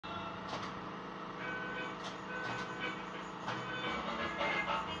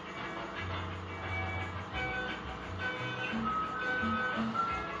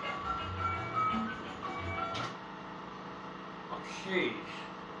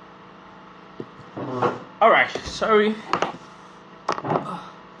All right. Sorry.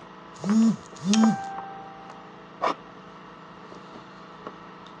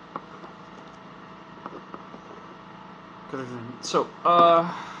 So,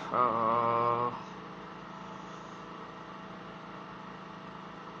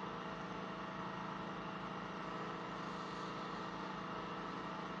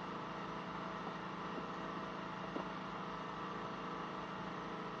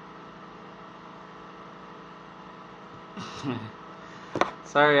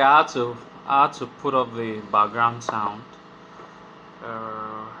 sorry, I had to put up the background sound.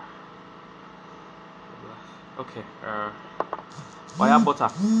 Uh, okay. Wire butter.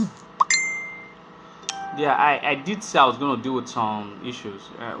 Yeah, I did say I was going to deal with some issues.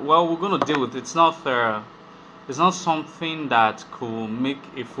 Well, we're going to deal with it's not something that could make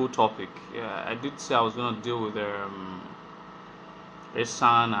a full topic. Yeah, I did say I was going to deal with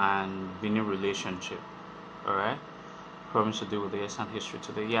Esan and Benin relationship. All right, promise to deal with the Esan history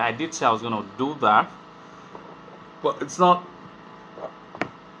today. Yeah, I did say I was going to do that, but it's not.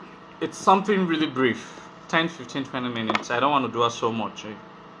 It's something really brief, 10, 15, 20 minutes. I don't want to do it so much.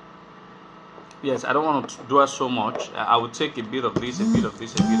 Yes, I don't want to do it so much. I would take a bit of this, a bit of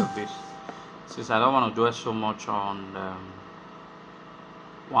this, a bit of this. Since I don't want to do it so much on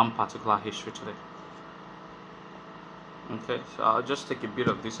one particular history today. Okay, so I'll just take a bit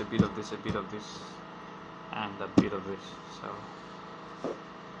of this, a bit of this, a bit of this, and a bit of this.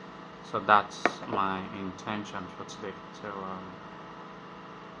 So that's my intention for today. So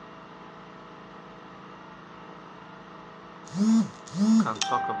can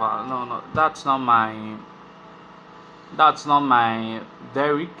talk about no, that's not my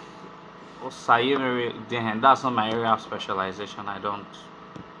Derek or Sayemiri Dehen. That's not my area of specialization. I don't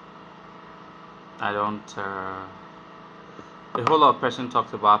a whole lot of person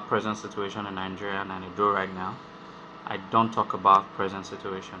talked about present situation in Nigeria and I do right now. I don't talk about present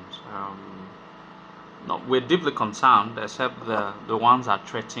situations. No, we're deeply concerned, except the ones that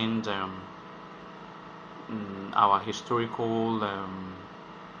threatened our historical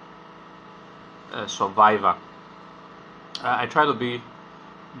survivor. I try to be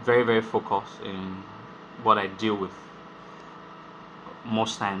very, very focused in what I deal with.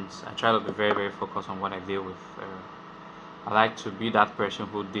 Most times, I try to be very, very focused on what I deal with. I like to be that person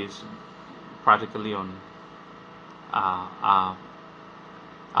who deals practically on our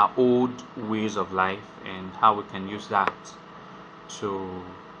old ways of life and how we can use that to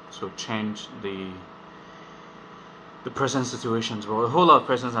change the present situations. Well, a whole lot of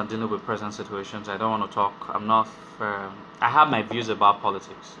persons are dealing with present situations. I don't want to talk. I'm not. I have my views about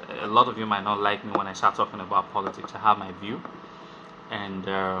politics. A lot of you might not like me when I start talking about politics. I have my view, and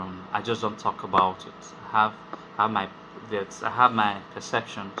I just don't talk about it. I have my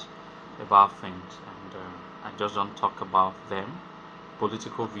perceptions about things, and I just don't talk about them.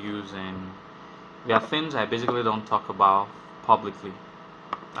 Political views, and there are things I basically don't talk about publicly.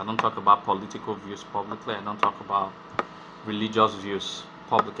 I don't talk about political views publicly. I don't talk about religious views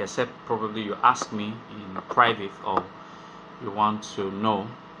public, except probably you ask me in private or you want to know.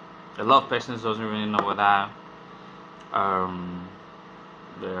 A lot of persons doesn't really know whether um,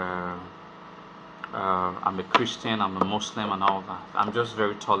 I'm a Christian, I'm a Muslim, and all that. I'm just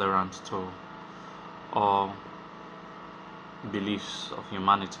very tolerant to all beliefs of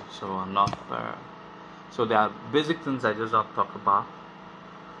humanity. So I'm not. So there are basic things I just don't talk about.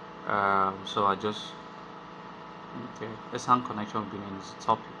 So I just okay. Sound connection being is the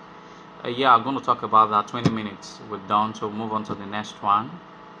topic. Yeah, I'm going to talk about that. 20 minutes. We're done. So move on to the next one.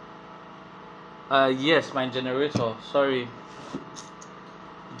 Yes, my generator. Sorry,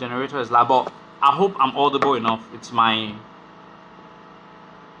 generator is loud, but I hope I'm audible enough. It's my.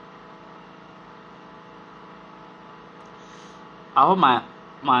 I hope my.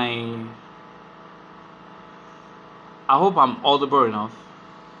 I hope I'm audible enough.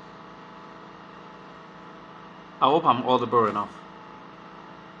 I hope I'm audible enough.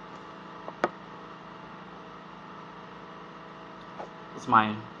 It's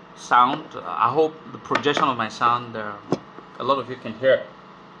my sound. I hope the projection of my sound, a lot of you can hear.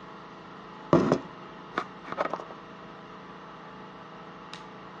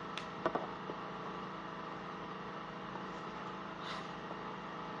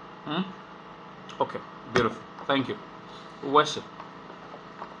 Okay, beautiful. Thank you. Where's it?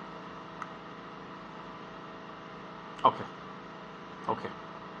 Okay. Okay.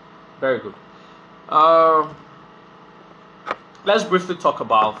 Very good. Let's briefly talk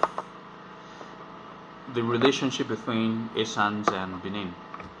about the relationship between Esans and Benin.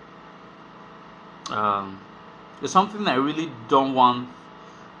 It's something I really don't want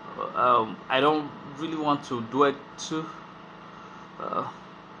I don't really want to do it too. Uh,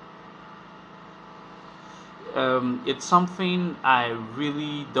 it's something I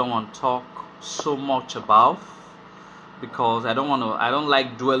really don't want to talk so much about because I don't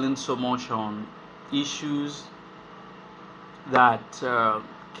like dwelling so much on issues that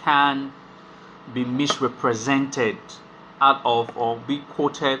can be misrepresented out of or be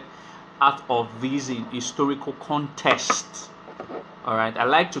quoted out of these historical context. All right, I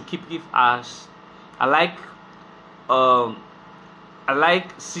like to keep it as I like um, I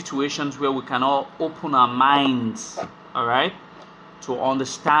like situations where we can all open our minds, all right, to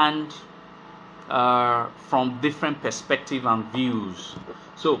understand from different perspectives and views.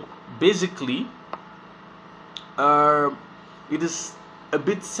 So basically, uh, it is a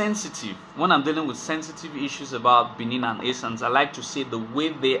bit sensitive when I'm dealing with sensitive issues about Benin and Essence. I like to say the way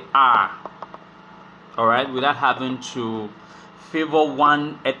they are, all right, without having to favor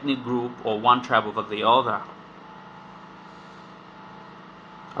one ethnic group or one tribe over the other.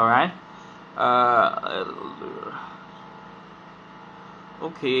 All right. Uh,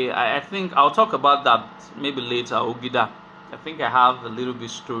 okay, I think I'll talk about that maybe later. Ogida. I think I have a little bit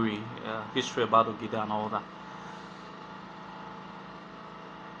story, history about Ogida and all that.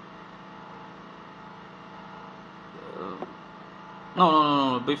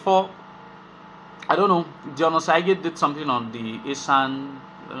 No. Before, I don't know. Jonosage did something on the Isan.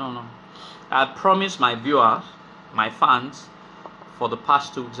 I don't know. I promised my viewers, my fans, for the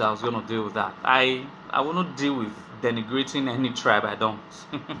past 2 weeks I was going to deal with that. I will not deal with denigrating any tribe. I don't.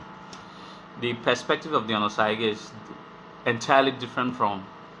 The perspective of the Onosage is entirely different from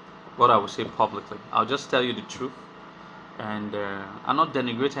what I would say publicly. I'll just tell you the truth, and I'm not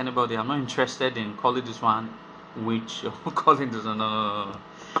denigrate anybody. I'm not interested in calling this one witch or calling this one. No.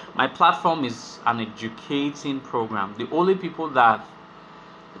 My platform is an educating program. The only people that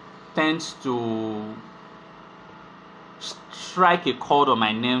tends to strike a chord on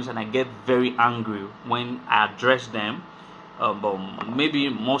my names and I get very angry when I address them, but maybe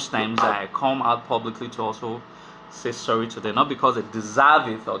most times I come out publicly to also say sorry to them, not because they deserve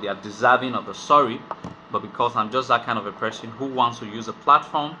it or they are deserving of the sorry, but because I'm just that kind of a person who wants to use a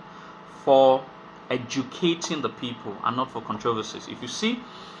platform for educating the people and not for controversies. If you see,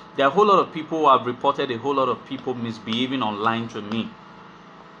 there are a whole lot of people who have reported a whole lot of people misbehaving online to me,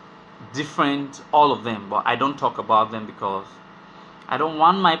 different, all of them, but I don't talk about them because I don't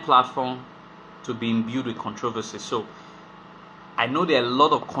want my platform to be imbued with controversy. So I know there are a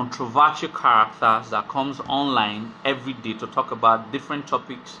lot of controversial characters that comes online every day to talk about different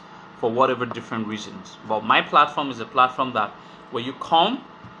topics for whatever different reasons. But my platform is a platform that when you come,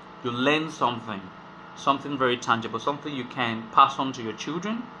 you learn something very tangible, something you can pass on to your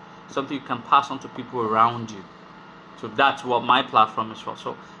children, something you can pass on to people around you. So that's what my platform is for.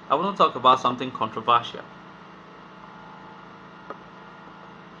 So I want to talk about something controversial.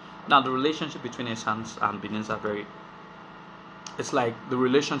 Now, the relationship between Essence and Benins are very, it's like the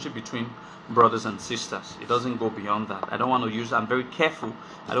relationship between brothers and sisters. It doesn't go beyond that. I don't want to use, I'm very careful.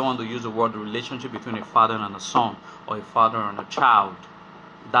 I don't want to use the word relationship between a father and a son or a father and a child.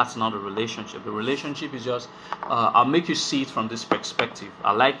 That's not a relationship. The relationship is just, I'll make you see it from this perspective.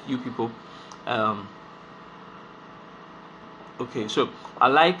 I like you people. Okay, so I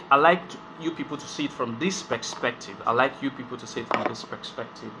like you people to see it from this perspective. I like you people to see it from this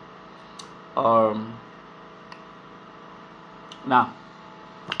perspective. Now,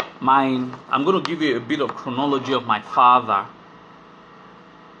 I'm going to give you a bit of chronology of my father.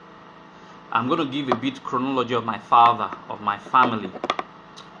 I'm going to give a bit chronology of my father, of my family.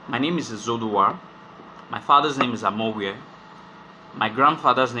 My name is Zoduwa. My father's name is Amowie. My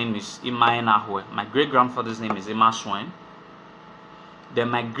grandfather's name is Imasuen. My great-grandfather's name is Imasuen. Then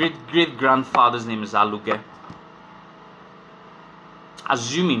my great-great-grandfather's name is Aluge.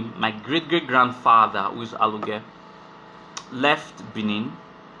 Assuming my great-great-grandfather, who is Aluge, left Benin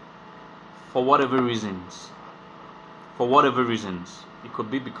for whatever reasons. It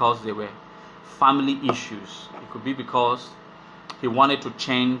could be because there were family issues. It could be because he wanted to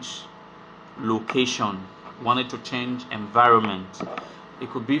change location, wanted to change environment. It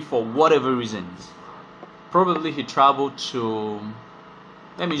could be for whatever reasons. Probably he traveled to,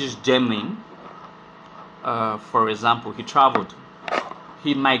 let me just gem in. For example,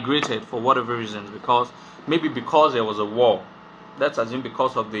 he migrated for whatever reasons, maybe because there was a war. Let's assume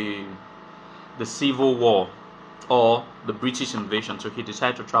because of the civil war or the British invasion. So he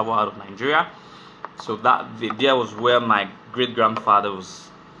decided to travel out of Nigeria. So there was where my great grandfather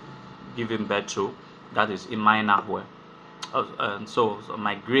was given birth to. That is Imasuen. And so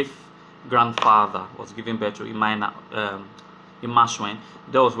my great grandfather was given birth to Imasuen.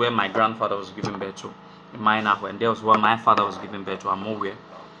 That was where my grandfather was giving birth to. Imasuen. That was where my father was giving birth to. Amowie.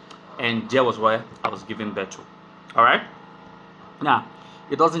 And there was where I was giving birth to. Alright? Now,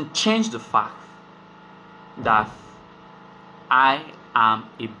 it doesn't change the fact that I am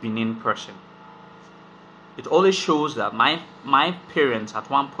a Benin person. It only shows that my parents at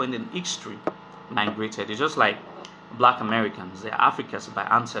one point in history migrated. It's just like Black Americans. They're Africans by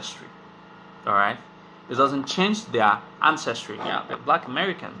ancestry. Alright? It doesn't change their ancestry. Yeah, they're Black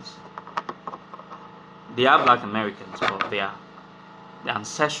Americans. They are Black Americans, but they're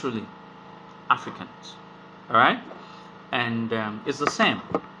ancestrally Africans. Alright? And it's the same.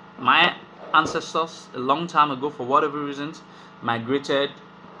 My ancestors, a long time ago, for whatever reasons, migrated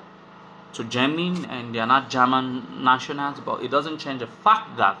to Germany, and they are not German nationals, but it doesn't change the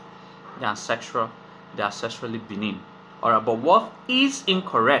fact that they are ancestrally Benin. Alright, but what is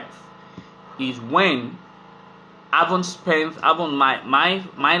incorrect is when my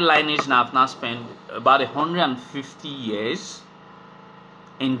lineage now have now spent about 150 years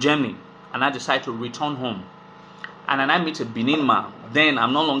in Germany, and I decide to return home, and then I meet a Benin man, then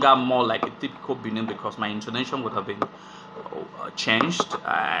I'm no longer more like a typical Benin, because my intonation would have been changed.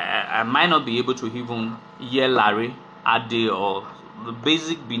 I might not be able to even hear Larry, Ade, or the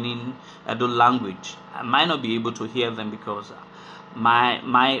basic Benin Edo language. I might not be able to hear them because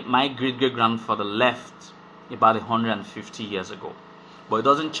my great grandfather left about 150 years ago. But it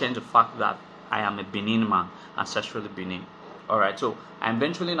doesn't change the fact that I am a Benin man, ancestrally Benin. Alright, so I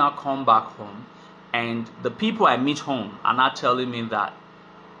eventually now come back home, and the people I meet home are not telling me that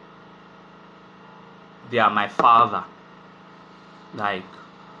they are my father. Like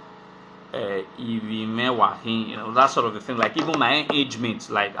that sort of a thing. Like even my age mates,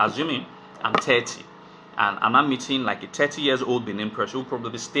 like assuming I'm 30 and I'm meeting like a 30 years old Benin person who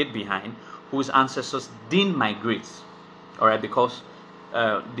probably stayed behind, whose ancestors didn't migrate, all right, because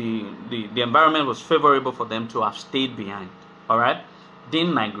the environment was favorable for them to have stayed behind, all right,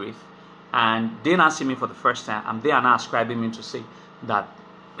 didn't migrate, and they now see me for the first time, and they are now ascribing me to say that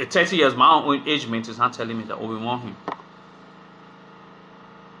a 30 years my own age mate is not telling me that, oh, we want him.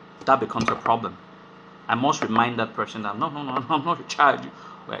 That becomes a problem. I must remind that person that no, I'm not a child.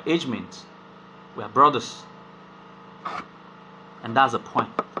 We're age mates. We're brothers. And that's the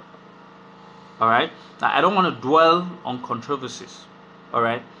point. Alright? Now, I don't want to dwell on controversies.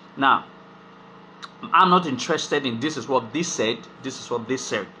 Alright? Now, I'm not interested in this is what this said, this is what this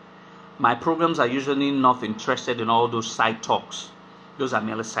said. My programs are usually not interested in all those side talks. Those are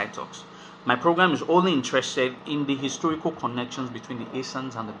merely side talks. My program is only interested in the historical connections between the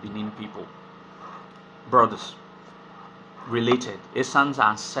Asans and the Benin people. Brothers. Related. Asans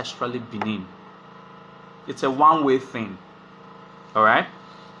are ancestrally Benin. It's a one-way thing. Alright?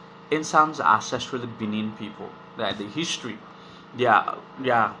 Asans are ancestrally Benin people. Like the history. They are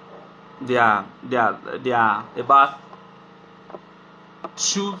about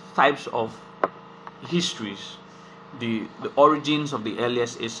two types of histories. The origins of the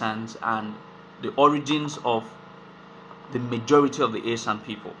earliest Asans and the origins of the majority of the Asan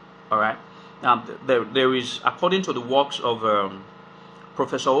people. Alright? Now, there is, according to the works of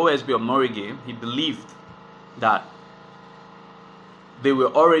Professor O.S.B. Omorige, he believed that there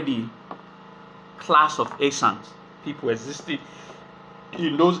were already class of Asans, people existed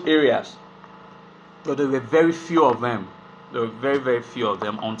in those areas, but there were very few of them. There were very, very few of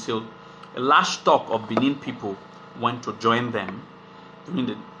them until a large stock of Benin people went to join them during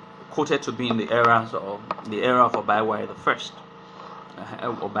the quoted to be in the era of Obiawari the First.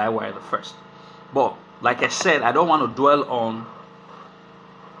 But like I said, I don't want to dwell on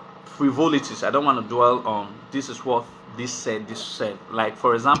frivolities. I don't want to dwell on this is what this said. Like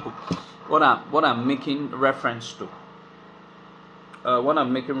for example, what I'm making reference to.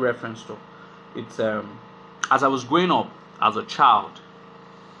 It's as I was growing up as a child.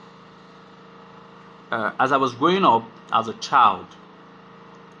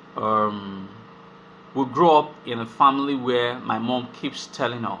 We grew up in a family where my mom keeps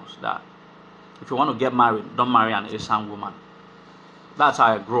telling us that if you want to get married, don't marry an Asian woman. That's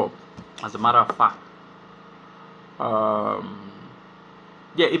how I grew up, as a matter of fact.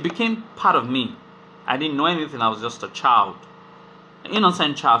 Yeah, it became part of me. I didn't know anything, I was just a child. An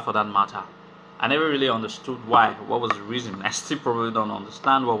innocent child for that matter. I never really understood why, what was the reason. I still probably don't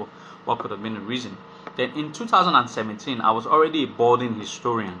understand what could have been the reason. Then in 2017, I was already a budding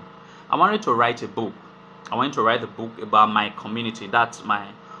historian. I wanted to write a book. I wanted to write a book about my community. That's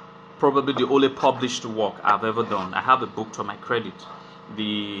probably the only published work I've ever done. I have a book to my credit.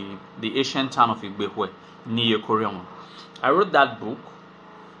 The ancient town of Igbehwe, near Korean. I wrote that book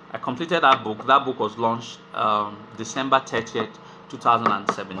I completed that book. That book was launched December 30th,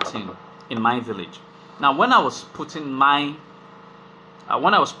 2017 in my village. Now, when I was putting my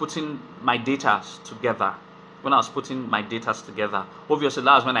data together, obviously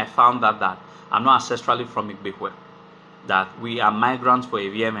that was when I found out that I'm not ancestrally from Igbekwe, that we are migrants for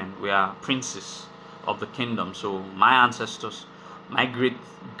Yemen. We are princes of the kingdom. So my ancestors, my great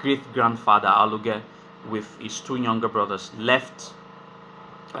grandfather Aluge, with his two younger brothers, left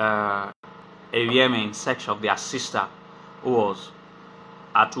Yemen in search of their sister, who was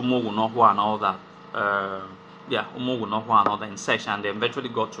at Umogu Nohua and all that. Umogu Nohua and all that in search, and they eventually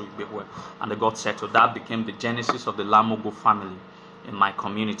got to Igbekwe and they got settled. That became the genesis of the Lamogo family in my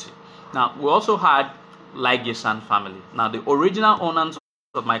community. Now, we also had Laigesan family. Now, the original owners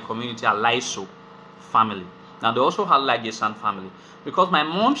of my community are Laiso family. Now, they also had Laigesan family. Because my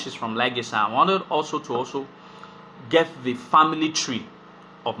mom, she's from Laigesan, I wanted also to get the family tree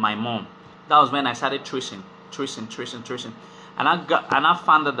of my mom. That was when I started tracing. And I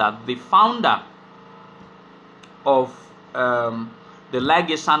found out that the founder of the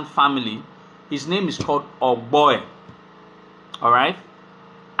Laigesan family, his name is called Ogboe. Alright?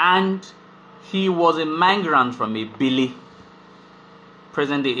 And he was a migrant from Ebili,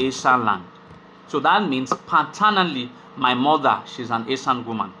 present-day Esan land. So that means paternally, my mother, she's an Esan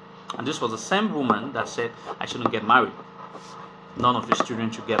woman. And this was the same woman that said I shouldn't get married. None of his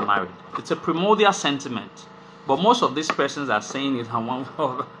children should get married. It's a primordial sentiment. But most of these persons are saying it on one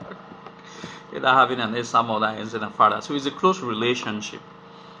father, either having an Esan mother and Esan father. So it's a close relationship.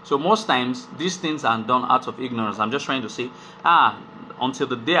 So most times, these things are done out of ignorance. I'm just trying to say, until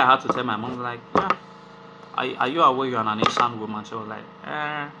the day I had to tell my mom, like, are you aware you're an Esan woman? She was like,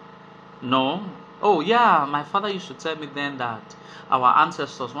 no. Oh, yeah, my father used to tell me then that one of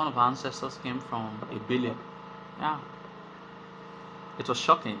our ancestors came from Ibili. Yeah. It was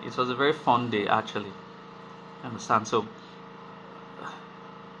shocking. It was a very fun day, actually. You understand? So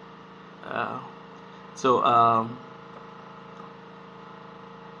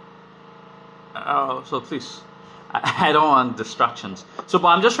please, I don't want distractions. But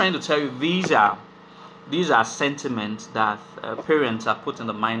I'm just trying to tell you, these are sentiments that parents are put in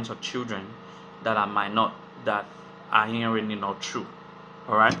the minds of children that are inherently not true.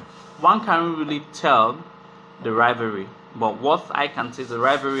 All right, one can't really tell the rivalry, but what I can say is the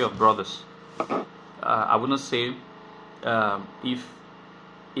rivalry of brothers. I wouldn't say if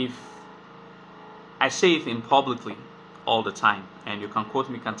I say it in publicly all the time, and you can quote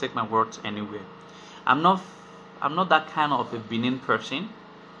me, you can take my words anywhere. I'm not that kind of a Benin person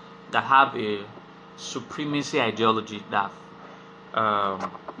that have a supremacy ideology that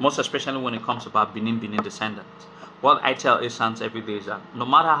most especially when it comes about Benin descendants. What I tell Esans every day is that no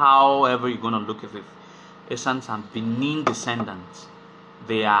matter however you're going to look at it, Esans are Benin descendants.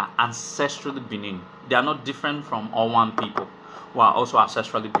 They are ancestrally Benin. They are not different from Owan people who are also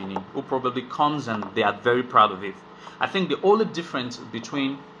ancestrally Benin, who probably comes and they are very proud of it. I think the only difference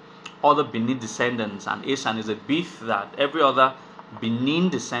between other Benin descendants and Esan is a beef that every other Benin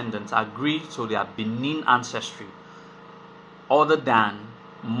descendants agree to their Benin ancestry other than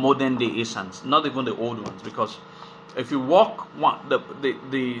modern day Esans, not even the old ones. Because if you walk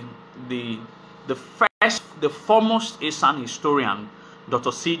the foremost Esan historian,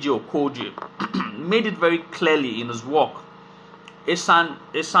 Dr. C.J. Okoje, made it very clearly in his work, Esan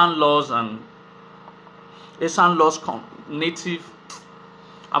laws native.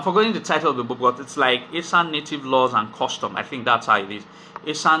 I'm forgetting the title of the book, but it's like Esan Native Laws and Custom. I think that's how it is.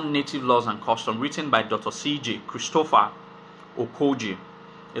 Esan Native Laws and Custom, written by Dr. C.J. Christopher Okoje,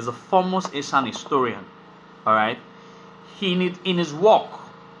 is a foremost Esan historian. All right, in his work.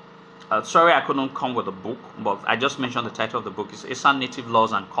 Sorry, I couldn't come with a book, but I just mentioned the title of the book. It's Esan Native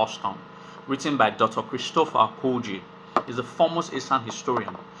Laws and Custom, written by Dr. Christopher Okoje. He's a foremost Esan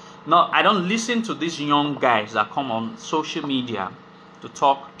historian. Now, I don't listen to these young guys that come on social media to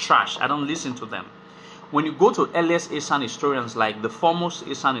talk trash. I don't listen to them. When you go to earliest Esan historians, like the foremost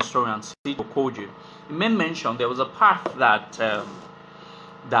Esan historian, C.J. Okoje, he made mention there was a part that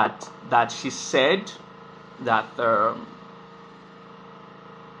she said that a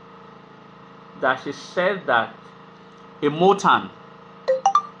Motan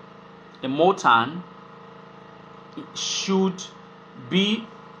should be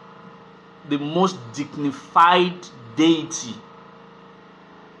the most dignified deity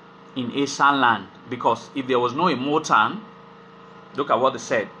in Esan land, because if there was no Motan, look at what they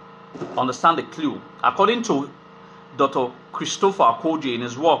said. Understand the clue. According to Dr. Christopher Okoje in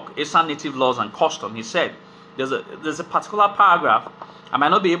his work, Esan Native Laws and Custom, he said there's a particular paragraph. I might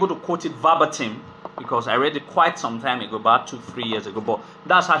not be able to quote it verbatim because I read it quite some time ago, about 2-3 years ago, but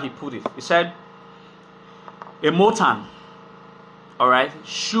that's how he put it. He said, Emotan, all right,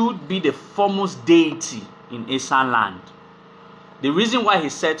 should be the foremost deity in Esan land. The reason why he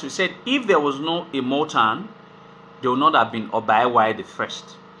said if there was no Emotan, there would not have been Obaiwai the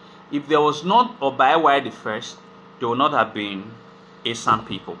first. If there was not Obaiwai the first, there would not have been Esan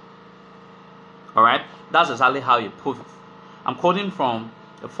people. All right, that's exactly how he put it. I'm quoting from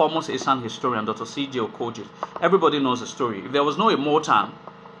the foremost Esan historian, Dr. C.J. Okoje. Everybody knows the story. If there was no Emotan,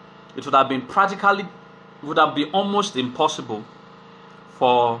 it would have been almost impossible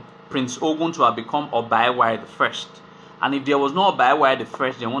for Prince Ogun to have become Obaiwai the first. And if there was no Obaiwai the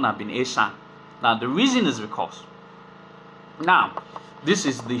first, there wouldn't have been Esan. Now, the reason is because, now, this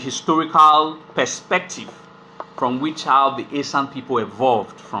is the historical perspective from which how the Esan people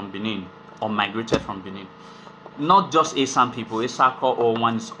evolved from Benin, or migrated from Benin. Not just Esan people, Esako or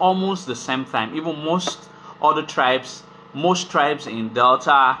one is almost the same time. Even most tribes in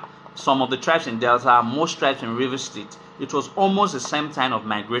Delta, some of the tribes in Delta, most tribes in River State, it was almost the same time of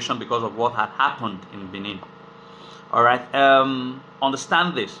migration because of what had happened in Benin. All right,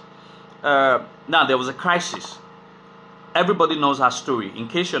 understand this. Now, there was a crisis. Everybody knows her story. In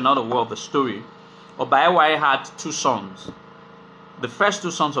case you're not aware of the story, Obaiwai had 2 sons. The first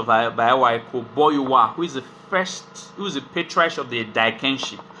 2 sons of Obaiwai, Koboyuwa, who is the patriarch of the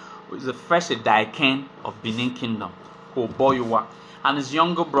Edaikenship, who is the first Edaiken of Benin Kingdom, Koboyuwa, and his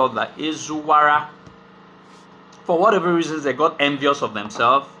younger brother, Ezuwara. For whatever reasons, they got envious of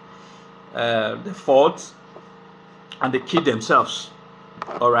themselves, they fought, and they killed themselves.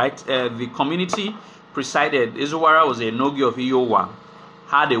 All right, the community presided. Ezuwara was a Nogi of Iyowa,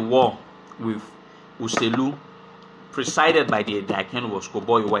 had a war with Uselu, presided by the Edaiken, was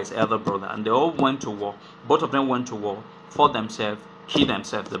Koboyuwa, his elder brother, and they all went to war. Both of them went to war, fought themselves, killed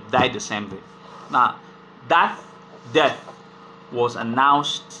themselves, they died the same day. Now, that death was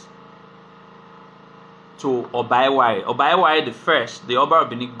announced to Obaiwai. Obaiwai the first, the Oba of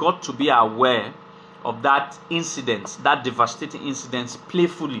Benin, got to be aware of that incident, that devastating incident,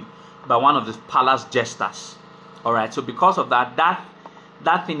 playfully by one of the palace jesters. All right, so because of that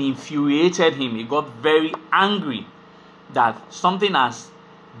thing infuriated him. He got very angry that something as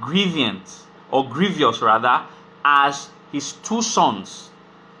grievous rather, as his 2 sons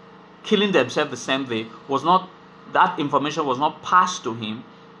killing themselves the same day, that information was not passed to him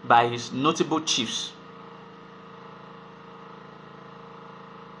by his notable chiefs.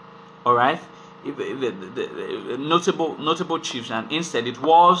 All right, the notable chiefs, and instead it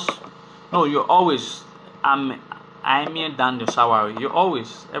was, no, you're always I'm here Daniel Sawari.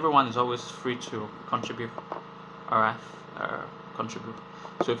 Everyone is always free to contribute. All right, contribute.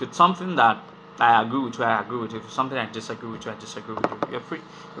 So if it's something that I agree with you, I agree with you. If it's something I disagree with you, I disagree with you. You're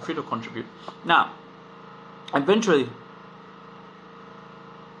free to contribute. Now, eventually,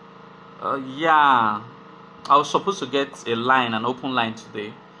 I was supposed to get an open line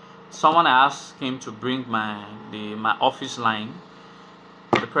today. Someone asked him to bring my office line.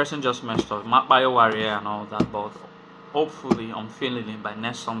 The person just messed up, my bio warrior and all that, but hopefully, unfailingly, by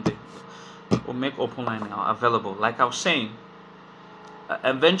next Sunday, we'll make open line available. Like I was saying,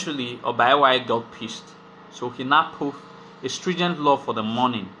 eventually, Obaiwai got pissed, so he now put a stringent law for the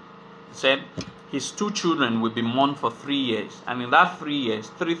mourning. He said his 2 children will be mourned for 3 years, and in that 3 years,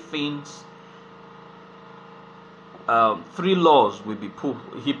 3 things. 3 laws will be put.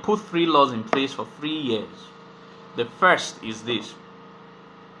 He put 3 laws in place for 3 years. The first is this.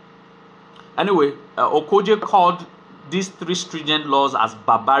 Anyway, Okoje called these 3 stringent laws as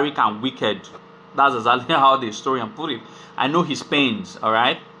barbaric and wicked. That's exactly how the historian put it. I know his pains. All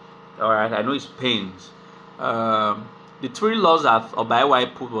right, I know his pains. The 3 laws that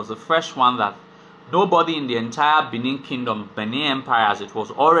Obaiwai put was the first one, that nobody in the entire Benin Kingdom, Benin Empire as it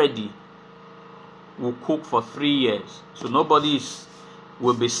was already, will cook for 3 years. So nobody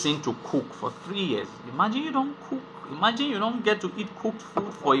will be seen to cook for 3 years. Imagine you don't cook. Imagine you don't get to eat cooked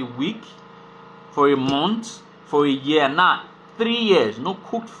food for a week, for a month, for a year. Now, 3 years, no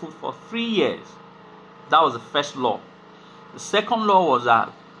cooked food for 3 years. That was the first law. The second law was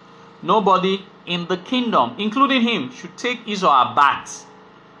that nobody in the kingdom, including him, should take his or her bath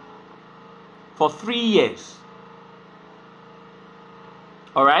for 3 years.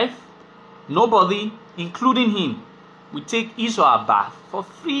 All right? Nobody, including him, will take his or her bath for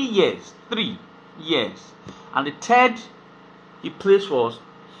 3 years. 3 years. And the third he placed was,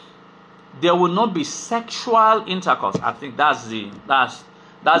 there will not be sexual intercourse. I think that's the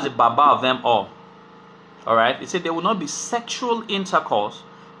baba of them all. All right. He said there will not be sexual intercourse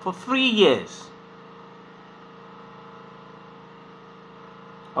for 3 years.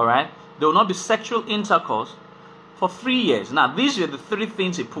 All right. There will not be sexual intercourse for 3 years. Now, these are the 3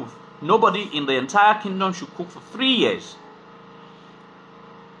 things he put. Nobody in the entire kingdom should cook for 3 years.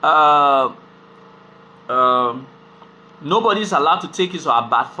 Nobody is allowed to take his or her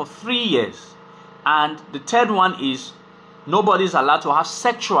bath for 3 years. And the third one is nobody is allowed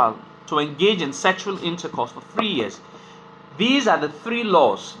to engage in sexual intercourse for 3 years. These are the 3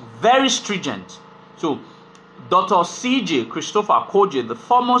 laws, very stringent. So, Dr. C.J. Christopher Koje, the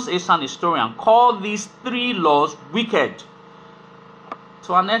foremost Esan historian, called these 3 laws wicked.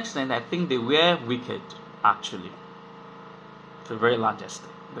 To an extent, I think they were wicked, actually. To a very large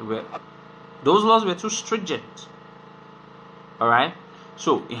extent. Those laws were too stringent. Alright?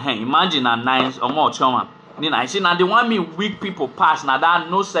 So, imagine a nice or more children. Then I say, now they want me weak people pass. Now that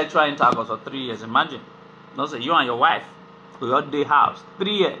no sexual intercourse for 3 years. Imagine. No, say you and your wife to your day house.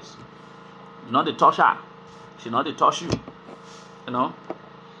 3 years. You know they touch her. She know they touch you. You know?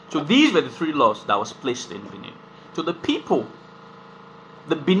 So these were the 3 laws that was placed in Benin. To the people,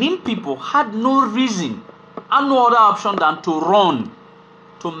 the Benin people had no reason and no other option than to run,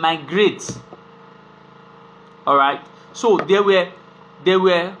 to migrate. Alright? So there were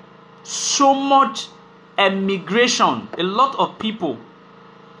so much emigration. A lot of people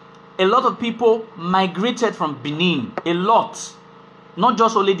migrated from Benin. A lot. Not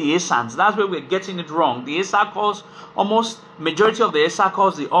just only the Esans. That's where we're getting it wrong. The Esakos, almost majority of the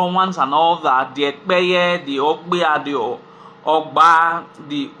Esakos, the Onwans and all that, the Ekbeye, the Ogbea, the Ogba,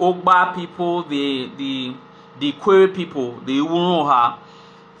 the Ogba people, the Kwere people, the Uruha,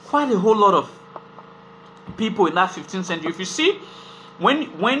 quite a whole lot of people in that 15th century. If you see,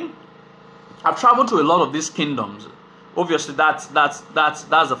 when I've traveled to a lot of these kingdoms, obviously that's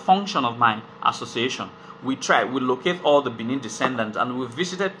a function of my association. We locate all the Benin descendants, and we've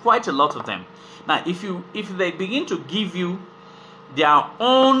visited quite a lot of them. Now, if they begin to give you their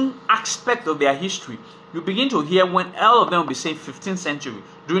own aspect of their history, you begin to hear when all of them will be saying 15th century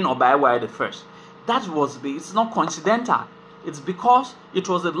during Obaewa the First. It's not coincidental. It's because it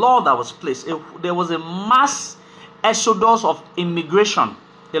was a law that was placed. There was a mass exodus of immigration.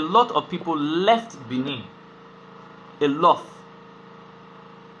 A lot of people left Benin. A lot.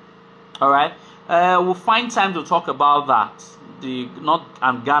 All right. We'll find time to talk about that.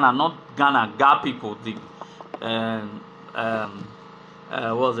 Ghana, Ga people.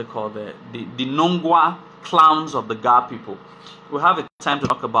 What's it called? The Nongwa clans of the Ga people. We'll have a time to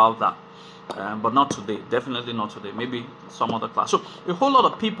talk about that. But not today. Definitely not today. Maybe some other class. So a whole lot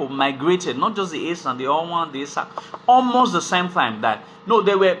of people migrated, not just the Ace and the Onwan, the Isak, almost the same time.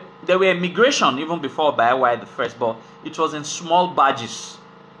 There were migration even before Obaewa the First, but it was in small batches.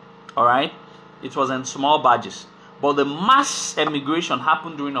 All right, it was in small batches. But the mass emigration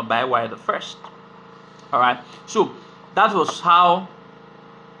happened during Obaewa the First. All right, so that was how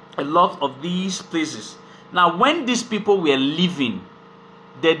a lot of these places. Now, when these people were living,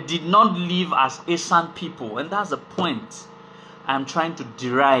 they did not live as Esan people, and that's the point I'm trying to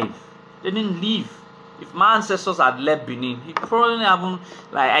derive. They didn't live. If my ancestors had left Benin, he probably haven't.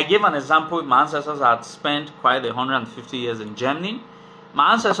 Like I gave an example, my ancestors had spent quite 150 years in Germany.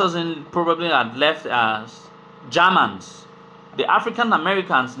 My ancestors probably had left as Germans. The African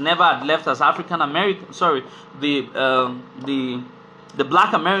Americans never had left as African Americans. Sorry, the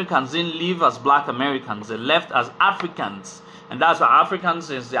Black Americans didn't live as Black Americans. They left as Africans. And that's why Africans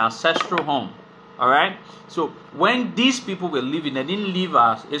is the ancestral home. Alright? So when these people were living, they didn't live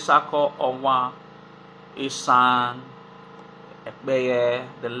as Isako, Owa, Isan, Ekbeye.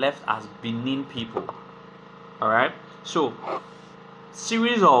 They left as Benin people. Alright? So,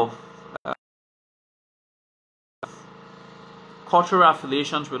 series of cultural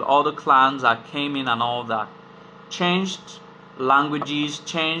affiliations with other clans that came in and all that. Changed languages,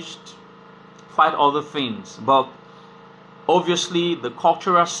 changed quite other things. But obviously, the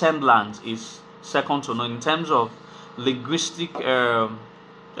cultural semblance is second to none in terms of linguistic,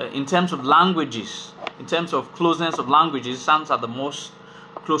 in terms of languages, in terms of closeness of languages. Sans are the most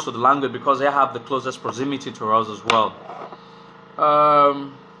close to the language because they have the closest proximity to us as well.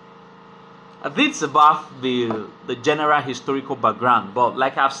 This is about the general historical background, but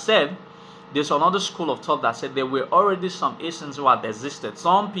like I've said, there's another school of thought that said there were already some Asans who had existed.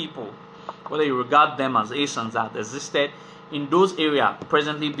 Some people, whether you regard them as Asans, that existed in those areas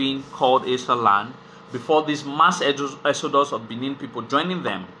presently being called Asa land before this mass exodus of Benin people joining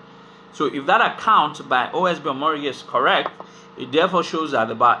them. So if that account by OSB Amowie is correct, it therefore shows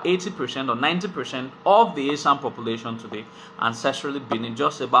that about 80% or 90% of the Asan population today ancestrally Benin,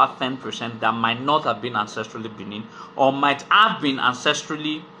 just about 10% that might not have been ancestrally Benin or might have been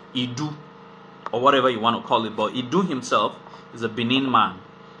ancestrally Idu or whatever you want to call it, but Idu himself is a Benin man.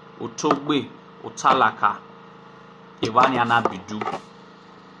 Otogbe, Otalaka, Ivaniana Bidu.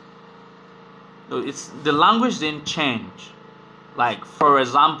 So it's the language didn't change. Like for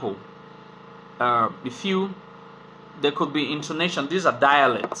example, there could be intonation. These are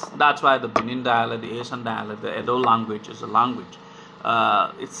dialects. That's why the Benin dialect, the Asian dialect, the Edo language is a language.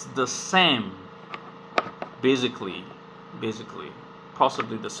 It's the same, basically,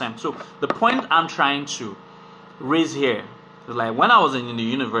 possibly the same. So the point I'm trying to raise here is like when I was in the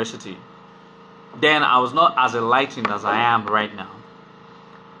university, then I was not as enlightened as I am right now.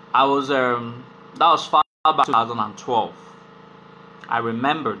 I was that was far back 2012. I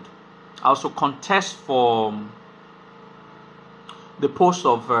remembered. I also contest for the post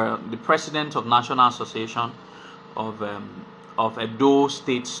of the president of National Association of Edo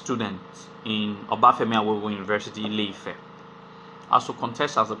State Students in Obafemi Awolowo University, Ile-Ife. I also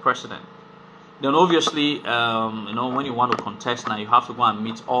contest as the president. Then obviously, when you want to contest now, you have to go and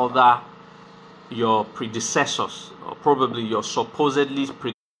meet your predecessors, or probably your supposedly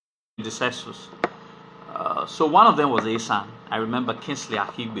predecessors. So one of them was Asan. I remember Kingsley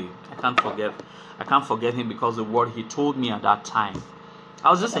Akigbe. I can't forget him because the word he told me at that time. I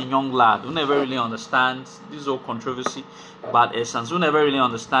was just a young lad who never really understands this whole controversy about Essence, who never really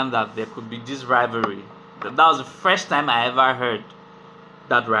understand that there could be this rivalry. That was the first time I ever heard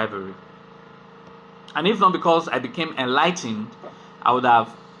that rivalry. And if not because I became enlightened, I would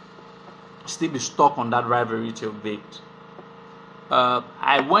have still be stuck on that rivalry till date.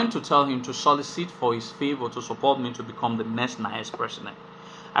 I went to tell him to solicit for his favor to support me to become the next NIS president.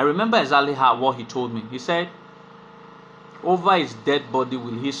 I remember exactly what he told me. He said, over his dead body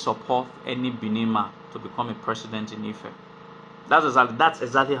will he support any Benima to become a president in Ife. That's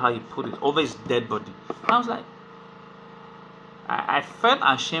exactly how he put it. Over his dead body. And I was like, I felt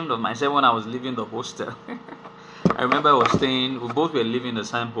ashamed of myself when I was leaving the hostel. I remember we both were living in the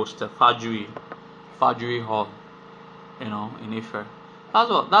same hostel, Fajuri Hall, in Ife.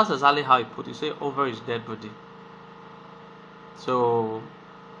 That's exactly how he put it. He said, over his dead body. So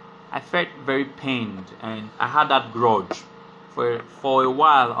I felt very pained, and I had that grudge for a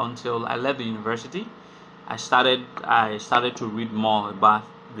while until I left the university. I started to read more about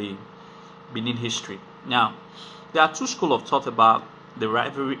the Benin history. Now, there are two schools of thought about the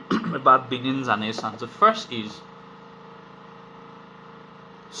rivalry about Benins and Essans. The first is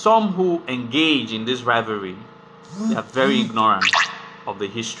some who engage in this rivalry, they are very ignorant of the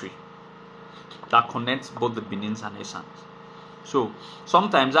history that connects both the Benins and Essans. So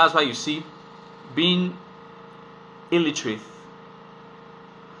sometimes that's why you see being illiterate,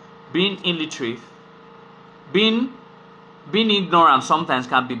 being ignorant sometimes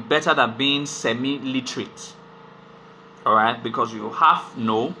can be better than being semi-literate. All right, because you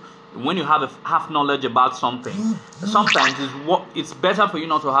when you have half knowledge about something, sometimes it's better for you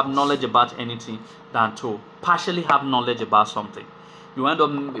not to have knowledge about anything than to partially have knowledge about something. You end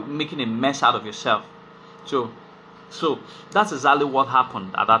up making a mess out of yourself. So that's exactly what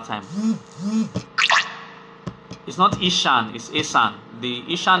happened at that time. It's not Ishan, it's Isan. The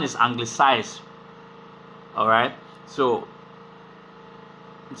Ishan is anglicized. All right, so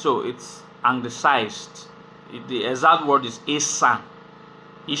it's anglicized. The exact word is Isan.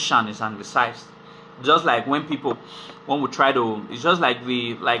 Ishan is anglicized. Just like when we try to, it's just like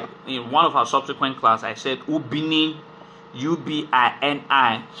in one of our subsequent class, I said Ubini,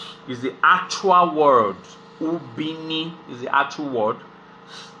 Ubini is the actual word. Ubini is the actual word.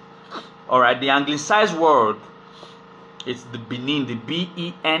 All right, the anglicized word, it's the Benin, the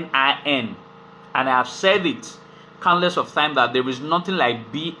Benin, and I have said it countless of times that there is nothing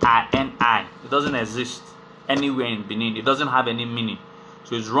like Bini. It doesn't exist anywhere in Benin. It doesn't have any meaning.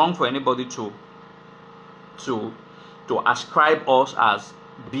 So it's wrong for anybody to ascribe us as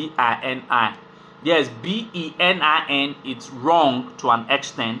Bini. Yes, Benin, it's wrong to an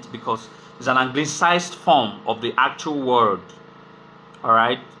extent because it's an anglicized form of the actual word. All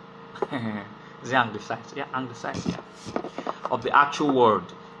right. Is it anglicized? Yeah, anglicized. Yeah, of the actual word.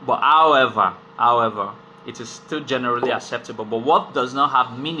 But however, it is still generally acceptable. But what does not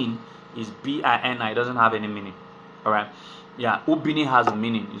have meaning is Bini. It doesn't have any meaning. All right. Yeah, Ubini has a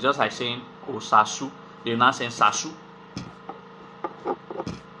meaning. It's just like saying Osasu. They're not saying Sasu.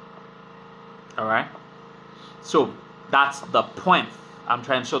 All right. So that's the point I'm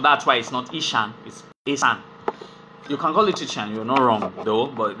trying. So that's why it's not Ishan. It's Isan. You can call it Ishan. You're not wrong though.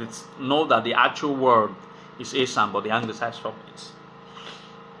 But it's know that the actual word is Isan, but the anglicized form is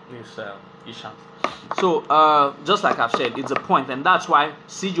Ishan. So just like I've said, it's a point, and that's why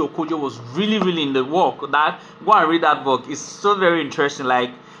C.J. Okojo was really in the work. That go and read that book. It's so very interesting.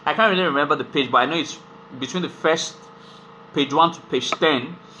 Like I can't really remember the page, but I know it's between the first page 1 to page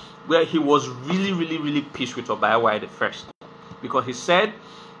 10. where he was really pissed with Obayawa the first, because he said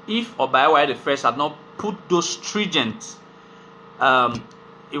if Obayawa the first had not put those stringent,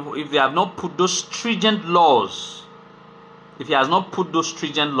 if they have not put those stringent laws, if he has not put those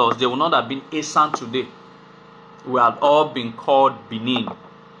stringent laws, there would not have been Esan today. We had all been called Benin.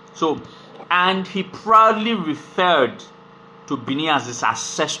 So, and he proudly referred to Benin as his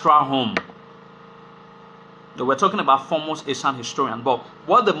ancestral home. We're talking about foremost Esan historians, but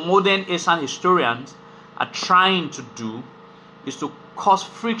what the modern Esan historians are trying to do is to cause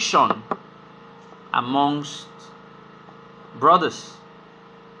friction amongst brothers.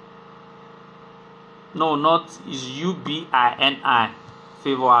 No, not is UBINI.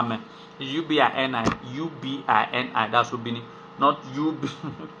 Favor amen. UBINI. UBINI. That's what Benin. Not UB.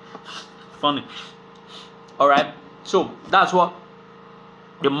 Funny. Alright. So that's what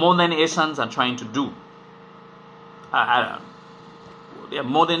the modern Esans are trying to do. The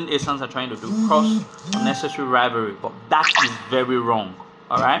modern Esans are trying to do cause unnecessary rivalry, but that is very wrong.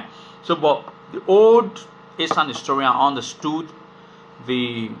 Alright. So but the old Esan historian understood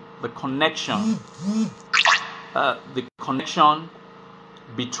the connection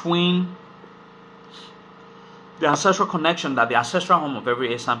between the ancestral connection, that the ancestral home of every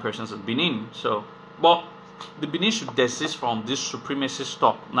Esan person is Benin. So, but the Benin should desist from this supremacy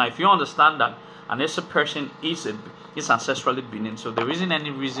stock. Now, if you understand that an Esan person is ancestrally Benin, so there isn't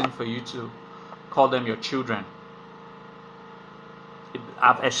any reason for you to call them your children.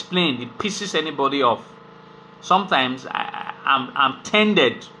 I've explained, it pisses anybody off. Sometimes I'm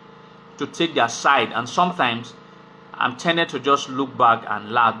tended to take their side, and sometimes I'm tended to just look back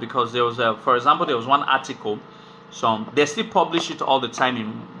and laugh, because there was for example, there was one article, they still publish it all the time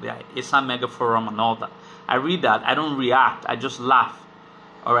in the Esan Mega Forum and all that. I read that, I don't react, I just laugh.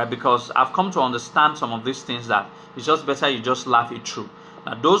 Alright, because I've come to understand some of these things that it's just better you just laugh it through.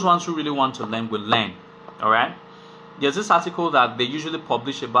 Now those ones who really want to learn will learn. Alright, there's this article that they usually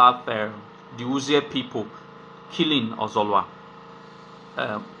publish about the Uzier people killing Ozolwa,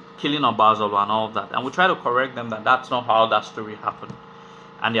 killing Obazolwa and all of that, and we try to correct them that that's not how that story happened,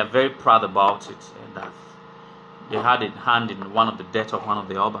 and they are very proud about it, and that they had a hand in one of the death of one of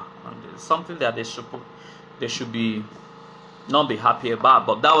the Oba, and it's something that they should be not be happy about,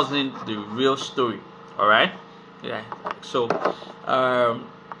 but that wasn't the real story. All right, yeah. So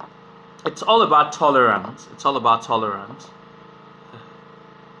it's all about tolerance. It's all about tolerance.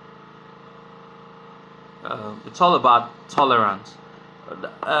 It's all about tolerance.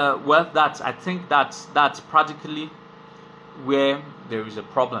 Well, I think that's practically where there is a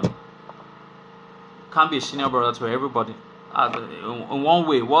problem. Can't be a senior brother to everybody. In one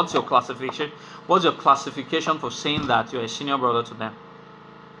way, what's your classification? What's your classification for saying that you're a senior brother to them?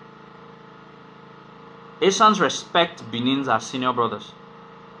 Esans respect Benins as senior brothers,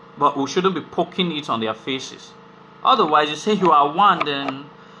 but we shouldn't be poking it on their faces. Otherwise, you say you are one, then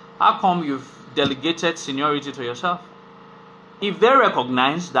how come you've delegated seniority to yourself? If they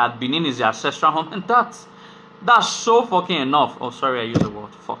recognize that Benin is their ancestral home, and that's so fucking enough. Oh, sorry, I used the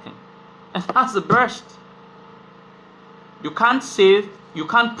word fucking. And that's the best. You can't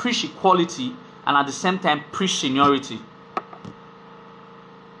preach equality and at the same time preach seniority.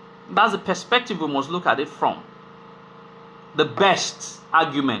 That's the perspective we must look at it from. The best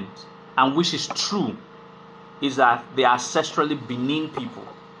argument, and which is true, is that they are ancestrally Benin people.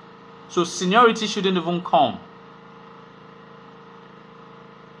 So seniority shouldn't even come.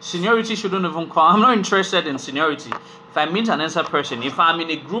 Seniority shouldn't even come. I'm not interested in seniority. If I meet an answer person, if I'm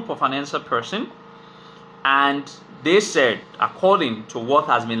in a group of an answer person, and they said, according to what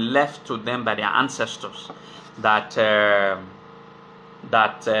has been left to them by their ancestors, that the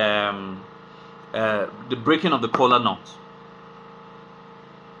breaking of the kola nut.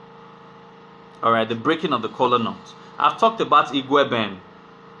 Alright, the breaking of the kola nut. I've talked about Igweben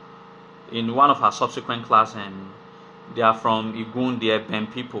in one of our subsequent classes, and they are from Igun, they are Ben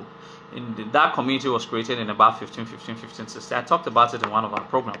people. That community was created in about 1560. I talked about it in one of our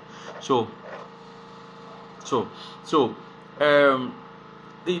programs. So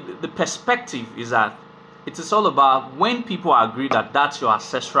the perspective is that it is all about when people agree that that's your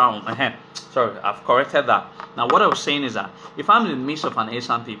ancestral. Sorry, I've corrected that. Now what I was saying is that if I'm in the midst of an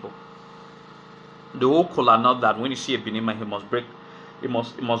Esan people, the whole kola nut that when you see a Benin man, he must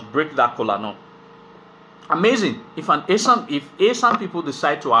break that kola nut. Amazing. If Esan people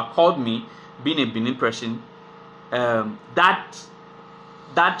decide to accord me being a Benin person, that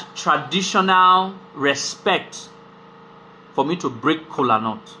traditional respect for me to break kola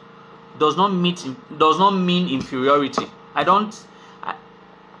nut does not mean inferiority. It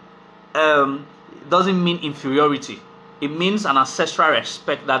doesn't mean inferiority. it means an ancestral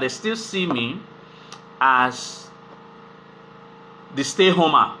respect, that they still see me as the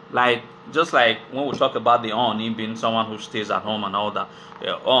stay-homer. Like, just like when we talk about the Oni being someone who stays at home and all that,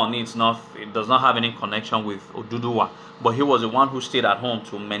 Oni, it does not have any connection with Oduduwa, but he was the one who stayed at home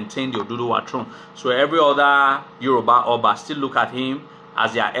to maintain the Oduduwa throne. So every other Yoruba Oba still look at him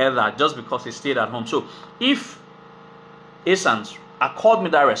as their elder just because he stayed at home. So if Esans accord me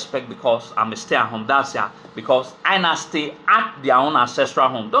that respect because I'm a stay at home, that's because I now stay at their own ancestral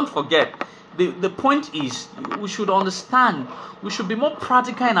home. Don't forget, the point is, we should understand, we should be more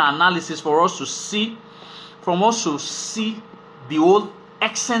practical in our analysis for us to see the whole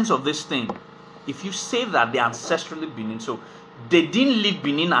essence of this thing. If you say that they ancestrally Benin, so they didn't leave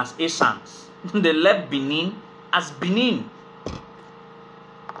Benin as Esans, they left Benin as Benin.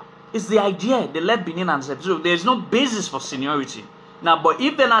 It's the idea, they left Benin as Benin. So there's no basis for seniority. Now, but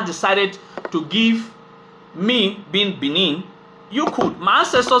if they now decided to give me being Benin, my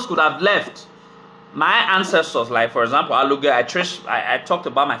ancestors could have left. My ancestors, like for example, I talked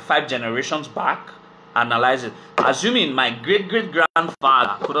about my 5 generations back, analyze it. Assuming my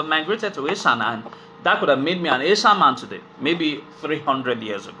great-great-grandfather could have migrated to Esan, and that could have made me an Esan man today, maybe 300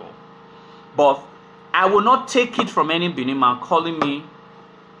 years ago. But I will not take it from any Benin man calling me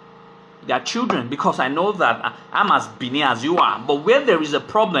their children, because I know that I'm as Benin as you are. But where there is a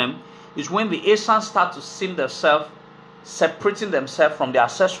problem is when the Esans start to see themselves separating themselves from their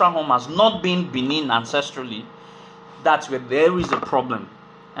ancestral home as not being Benin ancestrally. That's where there is a problem,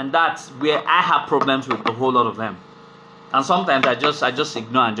 and that's where I have problems with a whole lot of them. And sometimes I just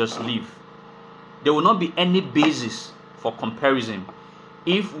ignore and just leave. There will not be any basis for comparison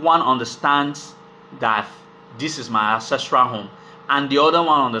if one understands that this is my ancestral home and the other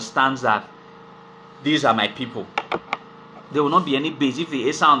one understands that these are my people. There will not be any basis if the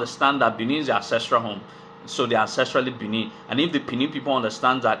Esa understand that Benin is their ancestral home, so they are ancestrally Benin. And if the Benin people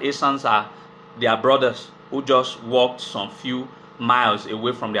understand that Esans are their brothers who just walked some few miles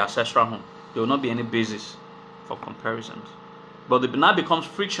away from their ancestral home, there will not be any basis for comparisons. But it now becomes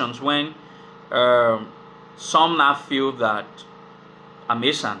frictions when some now feel that I'm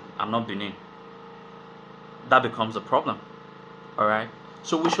Esan, I'm not Benin. That becomes a problem. Alright?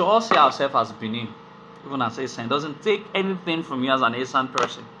 So we should all see ourselves as Benin, even as Esan. It doesn't take anything from you as an Esan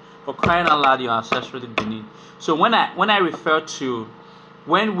person. For crying out loud, you are ancestrally Benin. So when I refer to,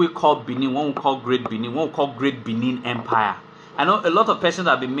 when we call Benin, when we call Great Benin, when we call Great Benin Empire, I know a lot of persons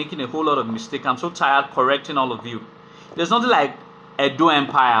have been making a whole lot of mistakes. I'm so tired correcting all of you. There's nothing like Edo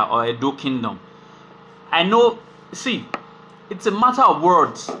Empire or Edo Kingdom. I know, see, it's a matter of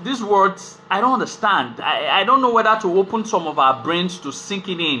words. These words, I don't understand. I don't know whether to open some of our brains to sink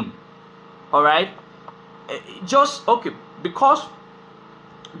it in. Alright? Just, okay, because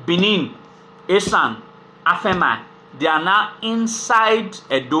Benin, Esan, Afema, they are now inside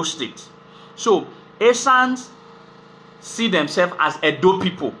Edo State. So, Esans see themselves as Edo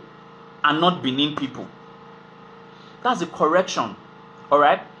people and not Benin people. That's the correction.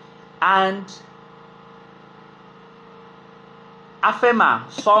 Alright? And Afema,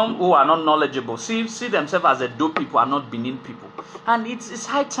 some who are not knowledgeable, see themselves as Edo people and not Benin people. And it's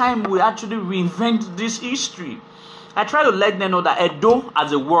high time we actually reinvent this history. I try to let them know that Edo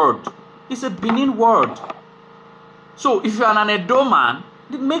as a word is a Benin word. So if you are an Edo man,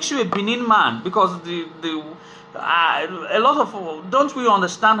 it makes you a Benin man, because a lot of, don't we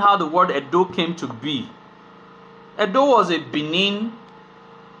understand how the word Edo came to be? Edo was a Benin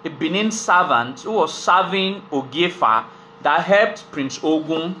servant who was serving Ogiefa that helped Prince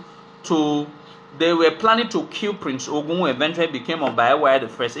Ogun to. They were planning to kill Prince Ogun, who eventually became Obaewa the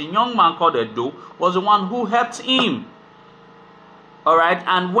First. A young man called Edo was the one who helped him. Alright,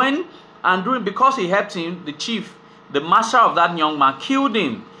 because he helped him, the chief, the master of that young man, killed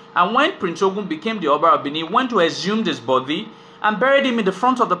him. And when Prince Ogun became the Oba of Benin, he went to exhume his body and buried him in the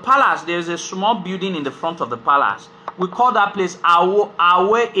front of the palace. There is a small building in the front of the palace. We call that place Awe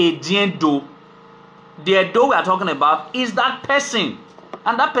Ediendo. The Edo we are talking about is that person.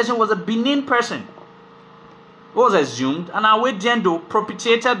 And that person was a Benin person who was exhumed, and Awe Diendo,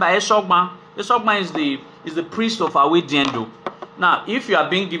 propitiated by Esogban. Esogban is the priest of Awe Diendo. Now, if you are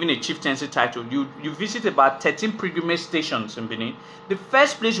being given a chieftaincy title, you visit about 13 pilgrimage stations in Benin. The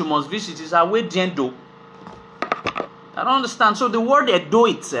first place you must visit is Awe Diendo. I don't understand. So the word Edo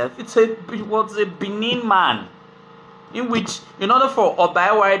itself, it was a Benin man, in which, in order for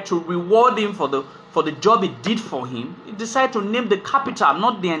Obaewa to reward him for the job he did for him, he decided to name the capital,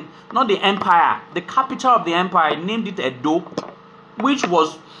 not the empire, the capital of the empire. He named it Edo, which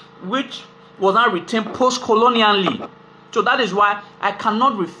was now retained post-colonially. So that is why I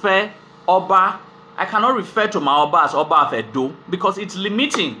cannot refer Oba I cannot refer to my Oba as Oba of Edo because it's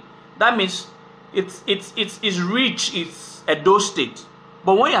limiting. That means it's rich, it's Edo state.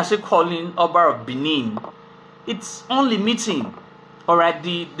 But when you are calling Oba of Benin, it's unlimiting. Alright,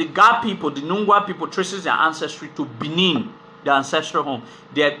 the Ga people, the Nungwa people traces their ancestry to Benin, their ancestral home.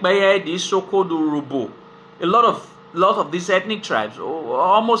 The Ekpeye, the Isoko, the Urobo. A lot of these ethnic tribes,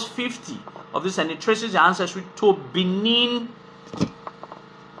 almost 50 of this, and it traces their ancestry to Benin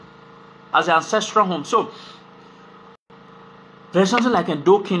as an ancestral home. So there's something like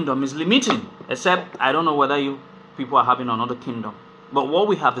Edo Kingdom is limiting, except I don't know whether you people are having another kingdom. But what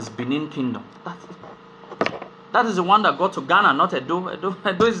we have is Benin Kingdom. That is the one that got to Ghana, not Edo.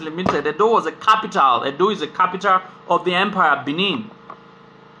 Edo is limited. Edo was a capital. Edo is the capital of the empire, Benin.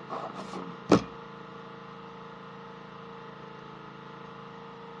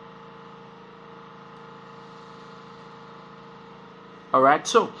 Alright,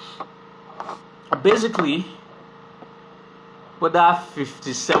 so basically, with that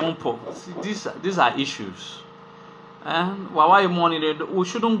 57 points, these are issues. And why money, we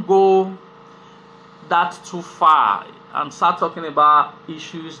shouldn't go that too far and start talking about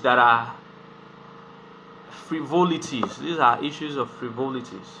issues that are frivolities. These are issues of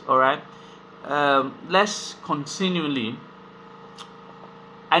frivolities. Alright, let's continually.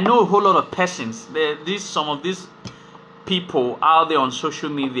 I know a whole lot of persons. Some of these people out there on social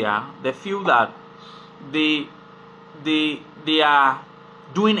media, they feel that they are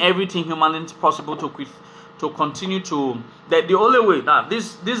doing everything humanly possible to continue to. That the only way now.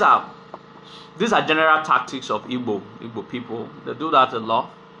 These are general tactics of Igbo people. They do that a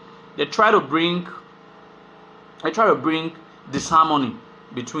lot. They try to bring disharmony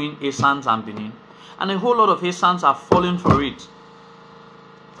between Asans and Benin, and a whole lot of Asans are falling for it.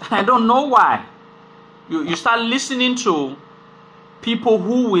 I don't know why. You start listening to people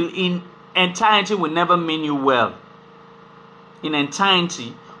who will in entirety will never mean you well. In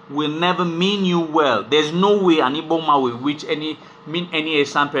entirety will never mean you well. There's no way an Igbo man will mean any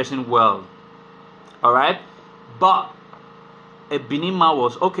Asan person well. Alright? But a Benin man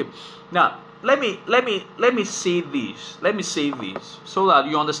was okay. Now let me say this. Let me say this so that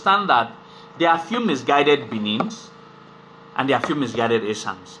you understand that there are few misguided Benins and there are few misguided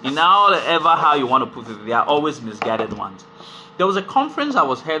Asans. In how you want to put it, there are always misguided ones. There was a conference that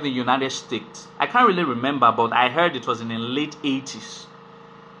was held in the United States. I can't really remember, but I heard it was in the late 80s.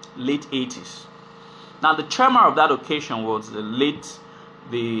 Late 80s. Now the chairman of that occasion was the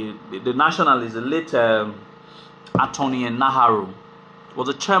nationalist, the late Attorney Naharu was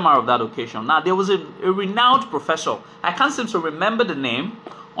the chairman of that occasion. Now there was a renowned professor. I can't seem to remember the name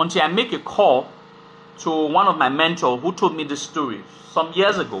until I make a call to one of my mentors who told me this story some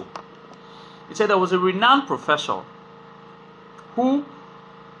years ago. He said there was a renowned professor who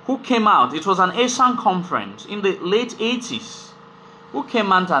came out. It was an Asan conference in the late 80s. Who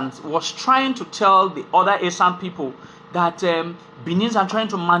came out and was trying to tell the other Asan people that Benins are trying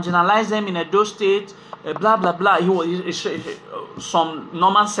to marginalize them in Edo State, blah blah blah. Some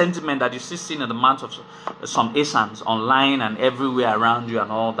normal sentiment that you see seen in the mouth of some Asans online and everywhere around you and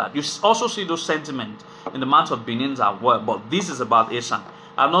all that. You also see those sentiments in the mouth of Benins as well. But this is about Asan.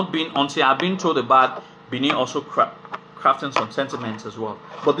 I've been told about Benin also crafting some sentiments as well.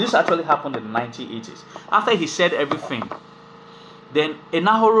 But this actually happened in the 1980s. After he said everything, then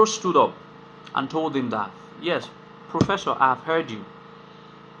Enahoro stood up and told him that, yes, Professor, I have heard you,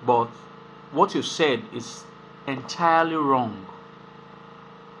 but what you said is entirely wrong,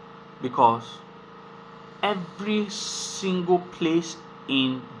 because every single place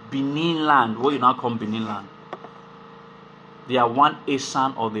in Benin land, what you now call Benin land, they are one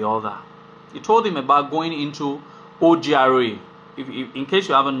Asan or the other. He told him about going into OGRA. If in case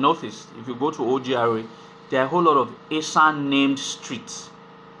you haven't noticed, if you go to OGRA, there are a whole lot of Asan named streets.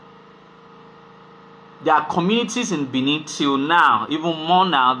 There are communities in Benin till now, even more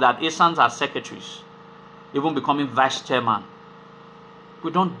now, that Asans are secretaries, even becoming vice chairman.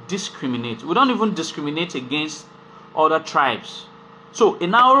 We don't discriminate. We don't even discriminate against other tribes. So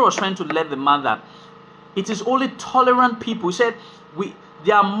Enaoro was trying to let the man that it is only tolerant people. He said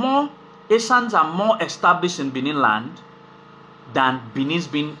Asans are more established in Benin land than Benin's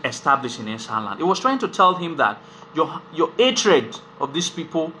being established in Asan land. He was trying to tell him that your hatred of these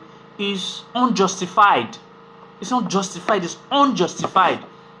people is unjustified. It's not justified, it's unjustified.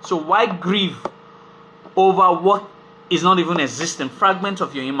 So why grieve over what is not even existing, fragment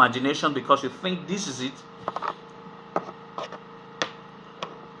of your imagination, because you think this is it?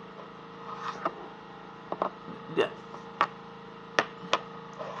 Yeah.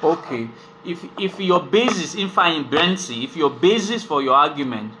 Okay, if your basis, if your basis for your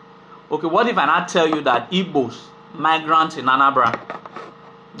argument Okay, what if I not tell you that Igbos, migrants in Anambra,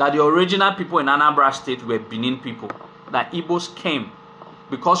 that the original people in Anambra State were Benin people, that Igbos came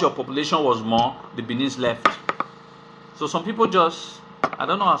because your population was more, the Benins left. So some people just, I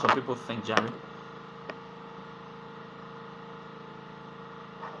don't know how some people think, Jerry.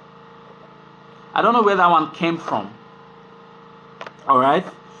 I don't know where that one came from. Alright?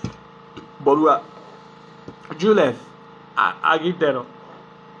 But Juliet, I give that up.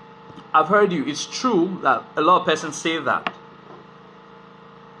 I've heard you. It's true that a lot of persons say that.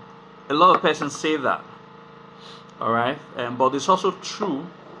 A lot of persons say that. Alright? But it's also true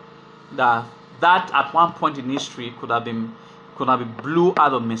that at one point in history could have been blew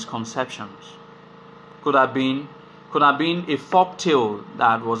out of misconceptions. Could have been a folk tale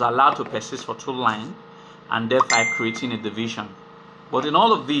that was allowed to persist for too long and thereby creating a division. But in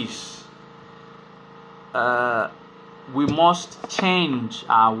all of this, we must change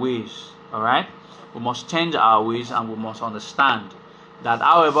our ways. Alright? We must change our ways, and we must understand that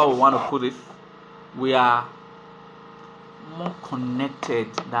however we want to put it, we are more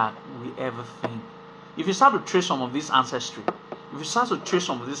connected than we ever think. If you start to trace some of this ancestry,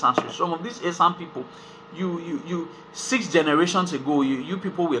 some of these Esan people, you 6 generations ago, you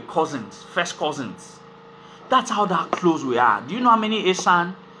people were cousins, first cousins. That's how that close we are. Do you know how many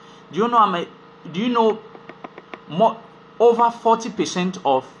Esan? Do you know more over 40%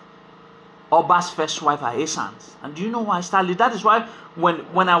 of Oba's first wife are Esans? And do you know why I started? That is why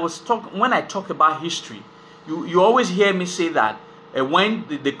when I talk about history, you always hear me say that when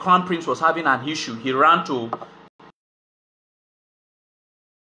the crown prince was having an issue, he ran to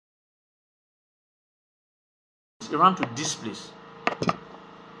this place.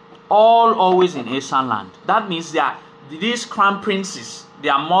 Always in Esan land. That means these crown princes,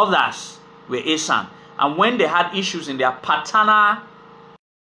 their mothers were Esan. And when they had issues in their paternal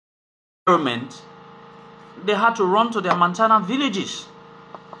environment, they had to run to their maternal villages.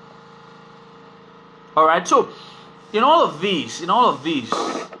 Alright, so in all of these,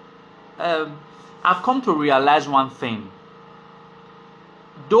 I've come to realize one thing.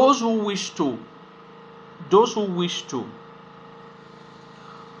 Those who wish to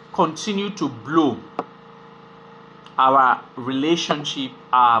continue to blow our relationship,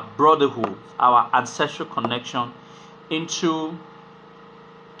 our brotherhood, our ancestral connection into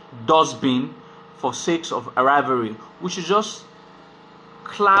dustbin for sake of rivalry, we should just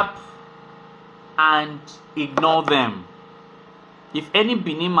clap and ignore them. If any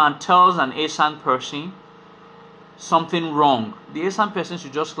Benin man tells an Esan person something wrong, the Esan person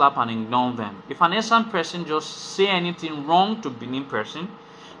should just clap and ignore them. If an Esan person just say anything wrong to Benin person,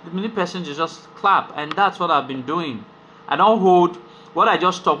 the Benin person should just clap. And that's what I've been doing. I don't hold what I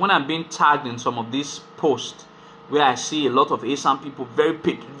just talk when I'm being tagged in some of these posts where I see a lot of Esan people very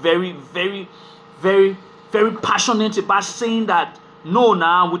passionate about saying that no,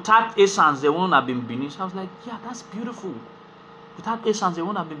 now without Esans they won't have been Benin. So I was like, yeah, that's beautiful. Without Esans they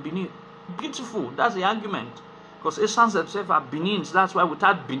won't have been Benin. Beautiful. That's the argument. Because Esans themselves are Benin. So that's why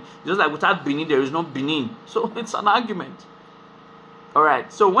without Benin, just like without Benin there is no Benin. So it's an argument.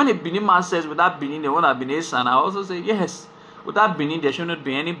 Alright, so when a Benin man says without Benin there won't have been Esan, I also say yes. Without Benin there shouldn't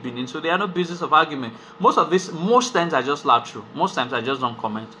be any Benin. So there are no business of argument. Most times I just laugh through. Most times I just don't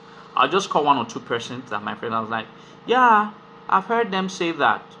comment. I'll just call 1 or 2 persons that my friend. I was like, yeah, I've heard them say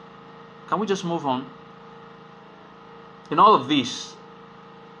that. Can we just move on? In all of this,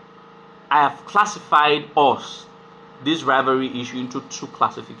 I have classified this rivalry issue into 2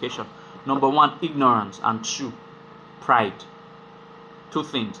 classifications. Number 1, ignorance, and 2, pride. 2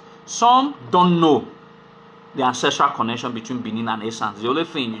 things. Some don't know the ancestral connection between Benin and Esans. The only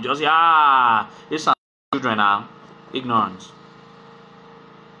thing you just Esans children are ignorance.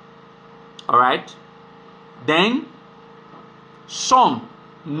 Alright? Then some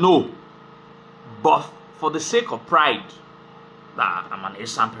know, but for the sake of pride, that I'm an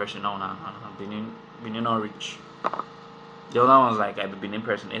Esan person now, I'm Benin not rich. The other one's like I'm a Benin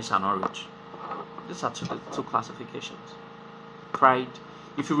person, Esan not rich. These are 2 classifications. Pride.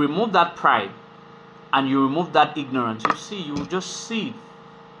 If you remove that pride and you remove that ignorance, you will just see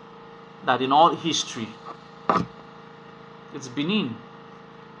that in all history it's Benin.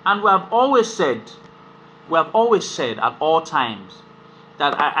 And we have always said at all times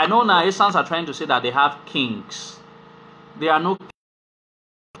that I know now Esans are trying to say that they have kings. There are no kings.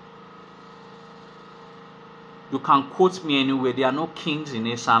 You can quote me anywhere. There are no kings in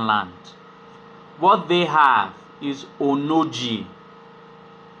Esan land. What they have is Onoji.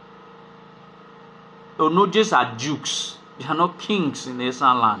 Onojis are dukes. There are no kings in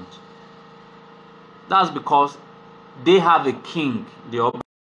Esan land. That's because they have a king, the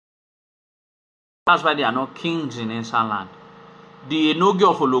That's why they are not kings in ancient land. The Enogi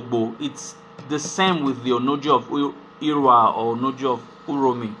of Ologbo, it's the same with the Onoji of Irwa or Onoji of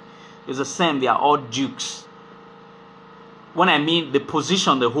Uromi. It's the same, they are all dukes. When I mean the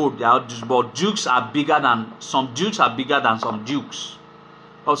position they hold, they are dukes, but dukes are bigger than some dukes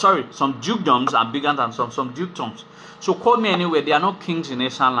Oh, sorry, some dukedoms are bigger than some dukedoms. So call me anyway, they are not kings in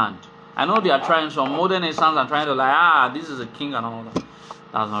ancient land. I know they are trying, some modern nations are trying to like, this is a king and all that.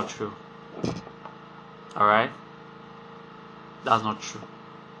 That's not true. Alright? That's not true.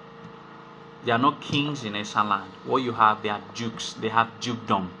 They are not kings in ancient land. What you have, they are dukes. They have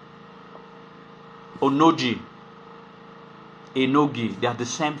dukedom. Onoji, Enogi, they are the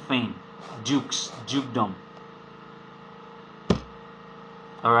same thing. Dukes, dukedom.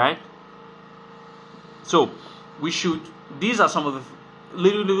 Alright? So, these are some of the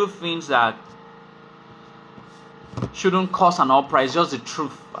little things that shouldn't cause an uproar. It's just the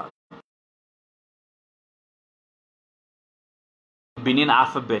truth. Benin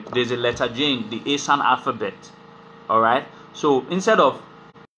alphabet, there's a letter J in the Asian alphabet. Alright? So, instead of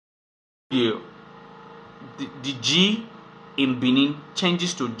the G in Benin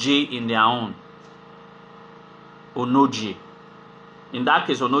changes to J in their own. Onoji. In that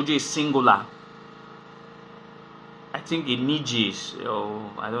case, Onoji is singular. I think Eniji is,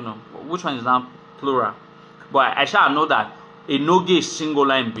 I don't know. Which one is now plural? But I shall know that Enogi is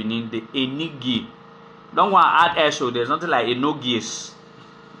singular in Benin. The Enigi. Don't want to add S, so there's nothing like Enogi is.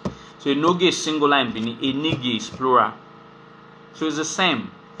 So Enogi is singular in Benin. Enigi is plural. So it's the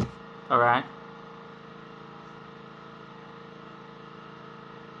same. Alright?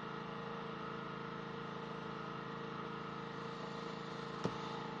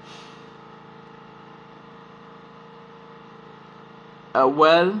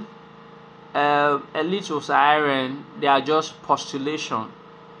 A little siren, they are just postulation.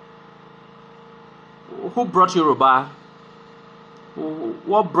 Who brought Yoruba?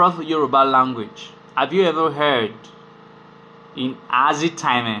 What brought Yoruba language? Have you ever heard in Azi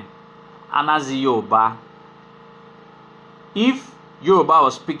time, Anazi Yoruba? If Yoruba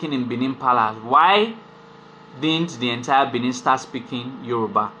was speaking in Benin Palace, why didn't the entire Benin start speaking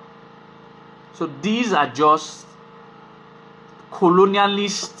Yoruba? So these are just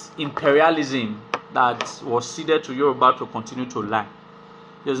colonialist imperialism that was ceded to Yoruba to continue to lie.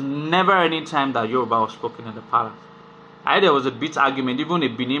 There's never any time that Yoruba was spoken in the palace. There was a bit argument, even a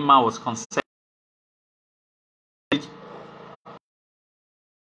Benin man was concerned.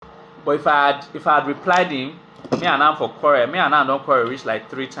 But if I had replied him, me and I don't quarrel reach like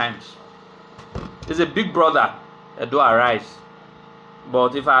 3 times. There's a big brother, Edo arise.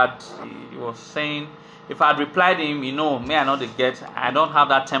 But he was saying, if I had replied him, me I know I don't have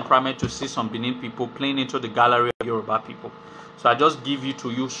that temperament to see some Benin people playing into the gallery of Yoruba people. So I just give it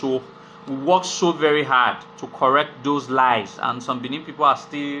to you. So we work so very hard to correct those lies, and some Benin people are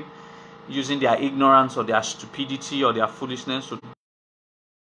still using their ignorance or their stupidity or their foolishness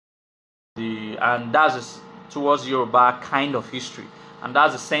and that's towards Yoruba kind of history. And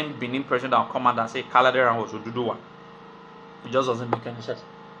that's the same Benin president that will come out and say Kaladeran was Oduduwa. It just doesn't make any sense.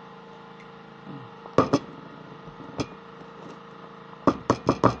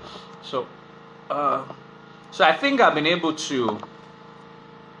 So I think I've been able to.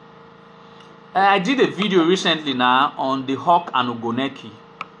 I did a video recently now on the hawk and Ogoneki.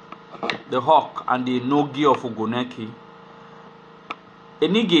 The hawk and the Nogi of Ogoneki.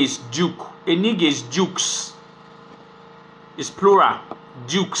 Enige is duke. Enige is dukes. It's plural.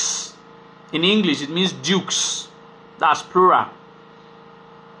 Dukes. In English, it means dukes. That's plural.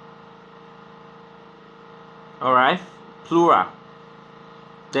 Alright? Plural.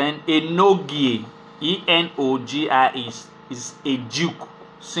 Then Enogie, Enogie is a duke,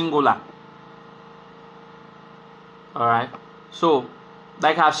 singular. Alright? So,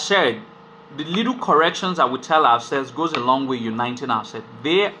 like I've said, the little corrections that we tell ourselves goes a long way uniting ourselves.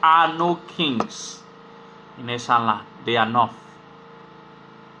 There are no kings in Asian land. They are not.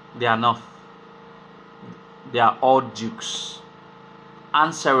 They are not. They are all dukes,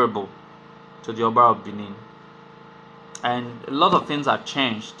 answerable to the Oba of Benin. And a lot of things have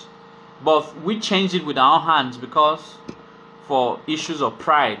changed. But we changed it with our own hands because for issues of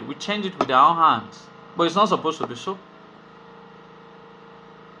pride, we changed it with our own hands. But it's not supposed to be so.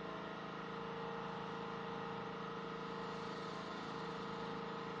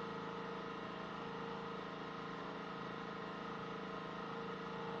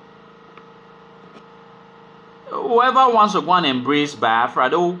 Whoever wants to go and embrace Biafra,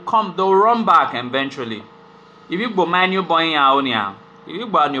 they'll run back eventually. If you go my new boy if you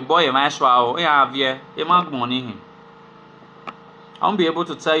go new boy my swallow, have money. I won't be able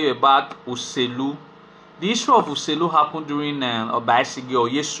to tell you about Uselu. The issue of Uselu happened during Obaisigi or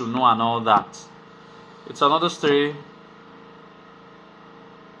Yesunu and all that. It's another story.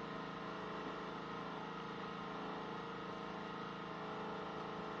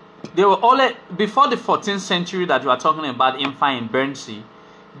 They were all before the 14th century that we are talking about in Bernsey.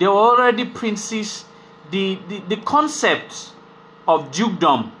 They were already princes. The concept of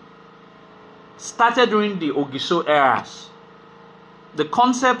dukedom started during the Ogiso eras. The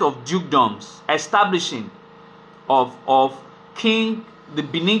concept of dukedoms establishing of the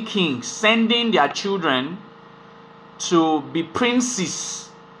Benin kings sending their children to be princes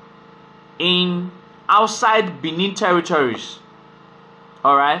in outside Benin territories,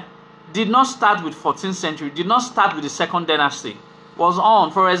 all right, did not start with 14th century, did not start with the second dynasty. Was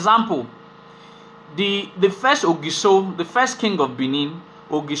on, for example, the first Ogiso, the first king of Benin,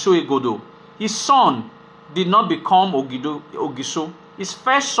 Ogiso Egodo, his son did not become Ogiso. His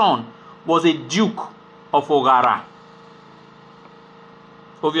first son was a duke of Ogara.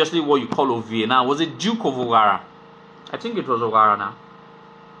 Obviously what you call Ovie now was a duke of Ogara. I think it was Ogara now.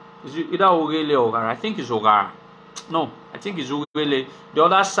 Is it either Ogele or Ogara? I think it's Ogara. No, I think it's Ogele. The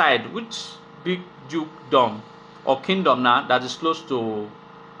other side, which big dukedom or kingdom now that is close to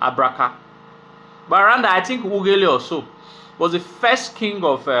Abraka. But around that, I think Ogele also was the first king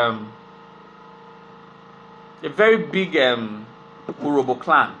of a very big Urobo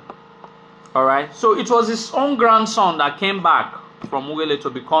clan. Alright, so it was his own grandson that came back from Ogele to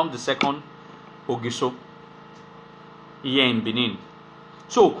become the second Ogiso here in Benin.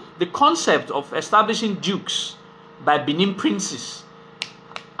 So the concept of establishing dukes by Benin princes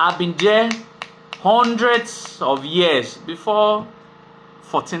have been there hundreds of years before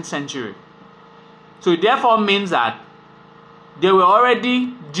 14th century. So it therefore means that there were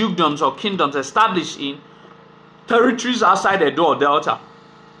already dukedoms or kingdoms established in territories outside the Edo Delta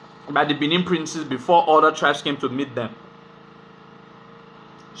by the Benin princes before other tribes came to meet them.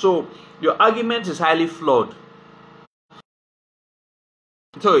 So your argument is highly flawed.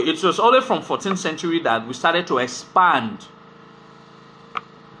 So it was only from 14th century that we started to expand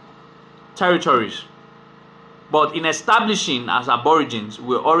territories. But in establishing as aborigines,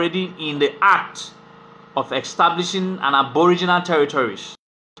 we're already in the act of establishing an aboriginal territories.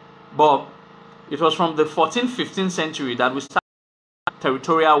 But it was from the 14th, 15th century that we started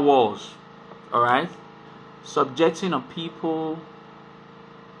territorial wars. Alright? Subjecting of people.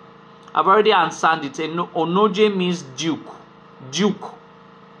 I've already answered it. Onoje means duke. Duke.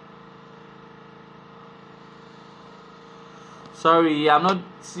 Sorry, I'm not.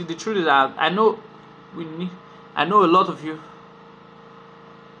 See, the truth is that I know a lot of you.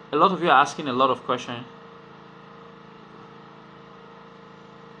 A lot of you are asking a lot of questions.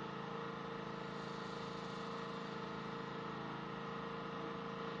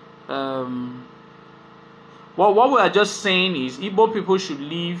 What we are just saying is Igbo people should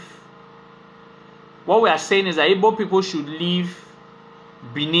leave. What we are saying is that Igbo people should leave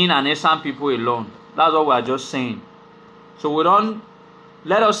Benin and Esan people alone. That's what we are just saying. So we don't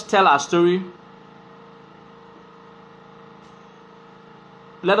let us tell our story.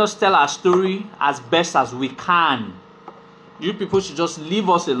 Let us tell our story as best as we can. You people should just leave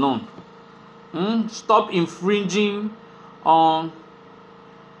us alone. Stop infringing on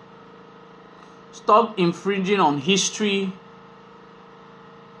history.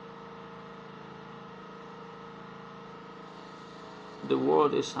 The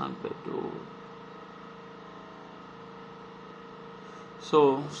world is San Pedro.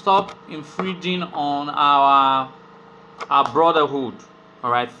 So stop infringing on our brotherhood.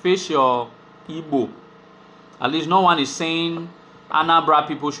 Alright, face your Igbo. At least no one is saying Anambra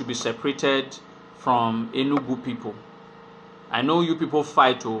people should be separated from Enugu people. I know you people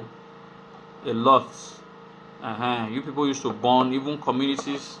fight a lot. You people used to burn, even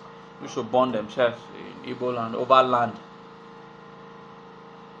communities used to burn themselves in Igbo land, over land.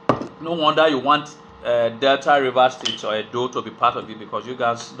 No wonder you want Delta River State or Edo to be part of it, because you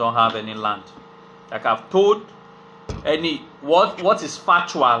guys don't have any land. Like I've told what is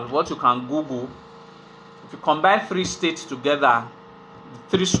factual, what you can Google. If you combine 3 states together,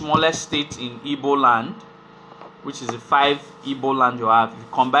 the 3 smallest states in Igbo land, which is the 5 Igbo land you have, if you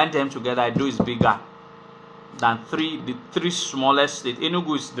combine them together, Edo is bigger than the 3 smallest states.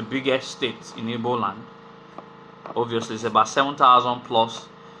 Enugu is the biggest state in Igbo land. Obviously, it's about 7,000 plus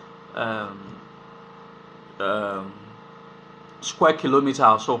square kilometer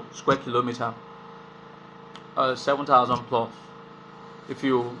or so. 7,000 plus.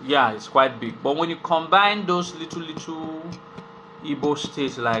 It's quite big. But when you combine those little Igbo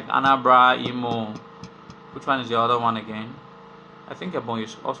states like Anambra, Imo, which one is the other one again? I think Ebonyi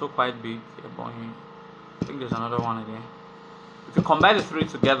is also quite big. Ebonyi, I think there's another one again. If you combine the three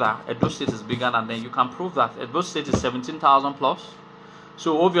together, Edo State is bigger, and then you can prove that Edo State is 17,000 plus.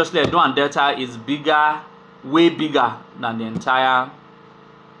 So obviously Edo and Delta is bigger, way bigger than the entire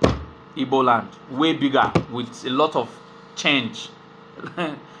Igbo land. Way bigger, with a lot of change.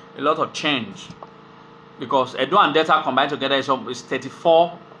 A lot of change. Because Edo and Delta combined together is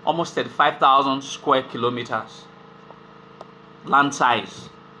 34, almost 35,000 square kilometers. Land size.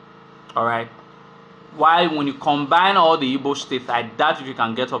 Alright. While when you combine all the Igbo states, I doubt if you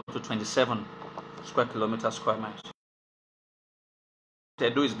can get up to 27 square kilometers, square miles.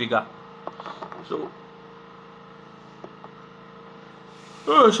 Edo is bigger. So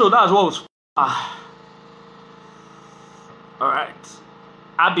that's what was. Alright.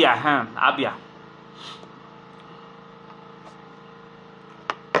 Abia, Abia.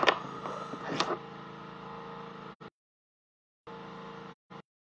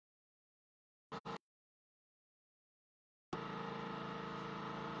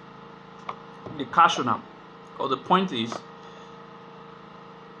 The cashew now. Or the point is,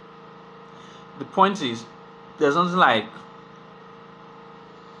 there's something like,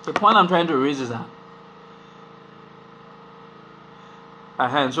 the point I'm trying to raise is that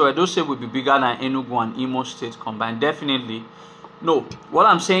so Edo State will be bigger than Enugu and Imo State combined. Definitely. No, what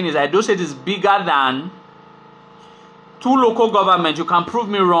I'm saying is Edo State is bigger than two local governments. You can prove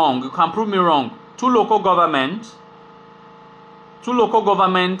me wrong. Two local governments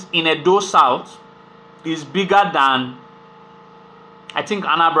in Edo South is bigger than, I think,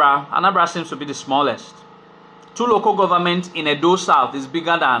 Anambra. Anambra seems to be the smallest. Two local governments in Edo South is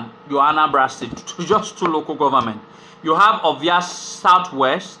bigger than your Anambra State. Just two local governments. You have Ovia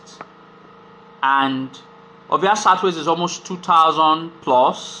Southwest, and Ovia Southwest is almost 2,000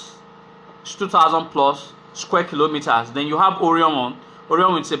 plus. It's 2,000 plus square kilometers. Then you have Orion.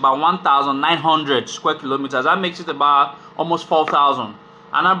 Orion is about 1,900 square kilometers. That makes it about almost 4,000.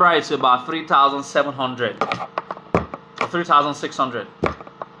 Anambra is about 3,700 or 3,600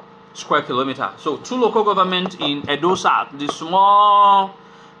 square kilometers. So two local governments in Edo South. The small.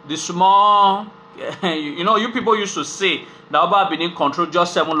 You know, you people used to say that Oba Benin control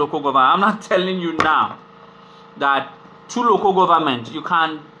just 7 local governments. I'm not telling you now that two local governments. You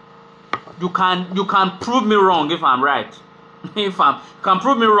can prove me wrong if I'm right. You can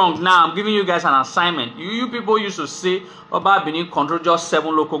prove me wrong now. I'm giving you guys an assignment. You people used to say Oba Benin control just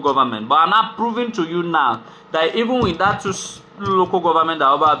 7 local governments, but I'm not proving to you now that even with that 2 local government that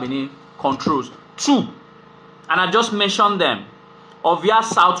Oba Benin controls, 2, and I just mentioned them, Ovia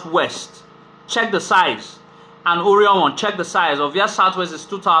Southwest. Check the size, and Orion one, check the size. Ovia Southwest is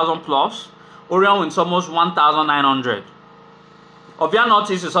 2,000 plus. Orion is almost 1,900. Ovia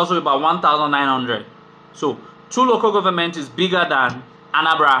Northeast is also about 1,900. So two local government is bigger than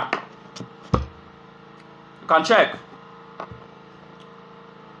Anambra. You can check.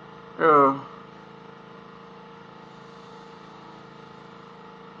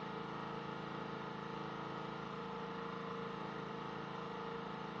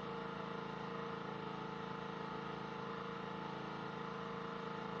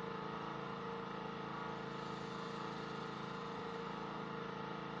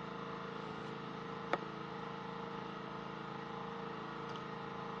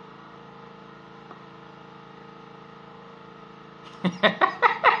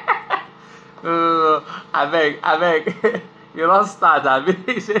 I beg. You don't start.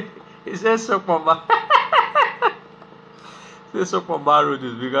 He said Sokmamba. He said Sokmamba Road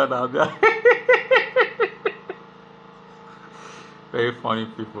is bigger than Abia. Very funny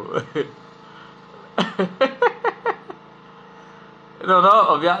people.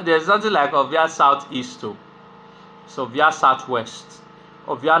 No, there's something like Ovia Southeast too. So Ovia Southwest,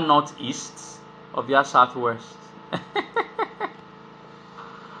 Ovia Northeast, Ovia Southwest.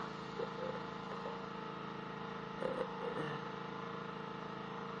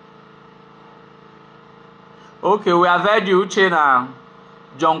 Okay, we have heard you, Chena,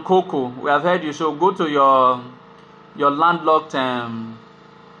 John Coco. We have heard you. So go to your landlocked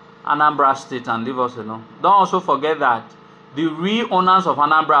Anambra State and leave us alone. Don't also forget that the real owners of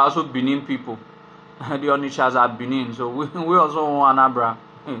Anambra are also Benin people. The Onitsha's are Benin, so we also own Anambra.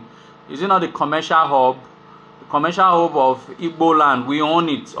 Is it not the commercial hub? The commercial hub of Igbo land, we own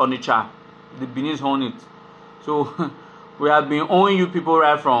it, Onitsha. The Benin's own it. So we have been owning you people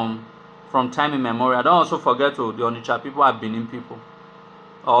right from time immemorial. Don't also forget the Onitsha people are Benin people.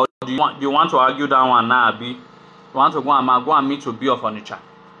 Or do you want to argue that one now, Abi? You want to go and meet to be of Onitsha?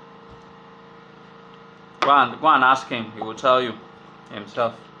 Go and ask him. He will tell you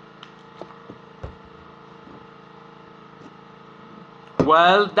himself.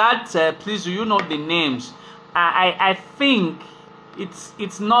 Well, that please, do you know the names? I think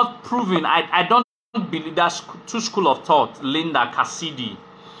it's not proven. I don't believe that's two school of thought. Linda Cassidy.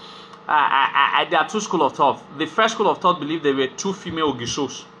 There are two school of thought. The first school of thought believe there were two female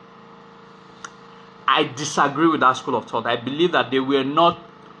Ogishos. I disagree with that school of thought. I believe that they were not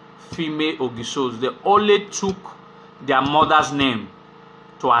female Ogishos. They only took their mother's name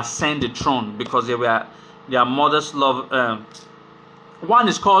to ascend the throne because they were their mother's love. One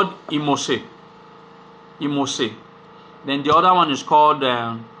is called Imose. Then the other one is called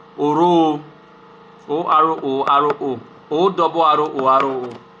Oro. O-R-O-R-O.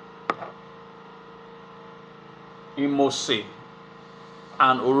 O-double-R-O-R-O. Imose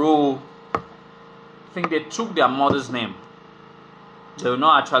and Oro. I think they took their mother's name. They were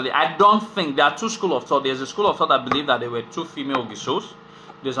not actually. I don't think there are two schools of thought. There's a school of thought that believe that there were two female Ogishos.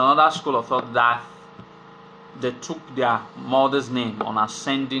 There's another school of thought that they took their mother's name on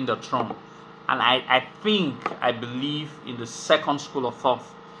ascending the throne. And I believe in the second school of thought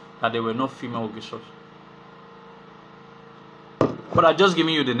that there were no female Ogishos. But I'm just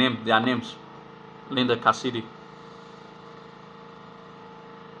giving you the name, their names. Linda Cassidy.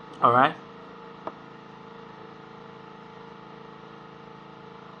 Alright?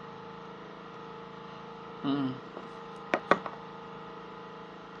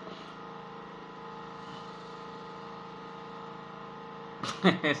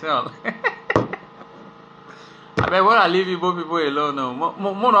 So, I bet when I leave Igbo people alone, no,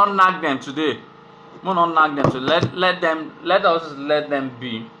 more not nag them today. More not nag them to let them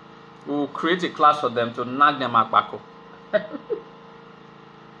be. We will create a class for them to nag them at Bako.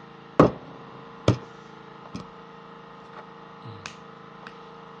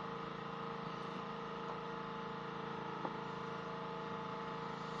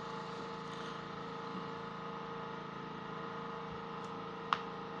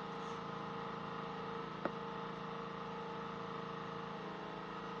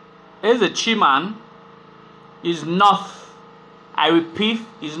 Eze Chiman is not, I repeat,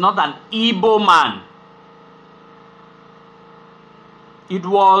 is not an Igbo man. It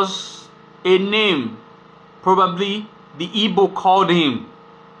was a name, probably the Igbo called him.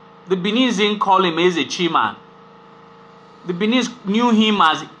 The Benin didn't call him Eze Chiman. The Benin knew him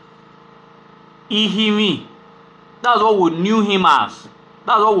as Ihimi. That's what we knew him as.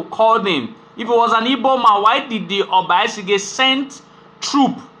 That's what we called him. If it was an Igbo man, why did the Obaisige send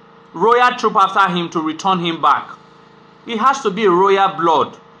royal troop after him to return him back? It has to be a royal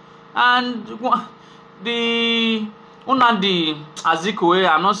blood. And the Azikwe,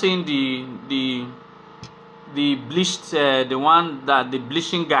 I'm not saying the bleached, the one that the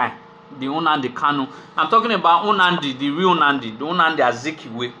bleaching guy, the Unandi Kanu. I'm talking about Unandi, the real Unandi, the Unandi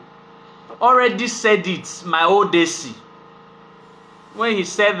Azikiwe. Already said it, my old Desi, when he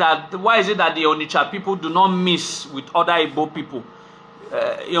said that, why is it that the Onitsha people do not mix with other Igbo people?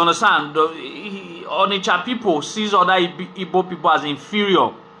 You understand? Onitsha people sees other Igbo people as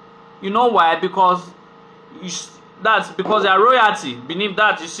inferior. You know why? Because that's because they are royalty. Beneath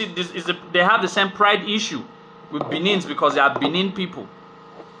that, you see, they have the same pride issue with Benins because they are Benin people.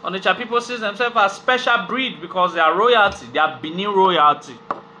 Onitsha people see themselves as special breed because they are royalty. They are Benin royalty.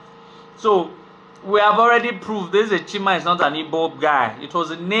 So we have already proved this Chima is not an Igbo guy. It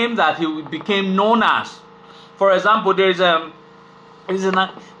was a name that he became known as. For example, there is the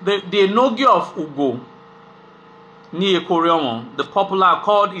Enogi of Ugo, near Korean, the popular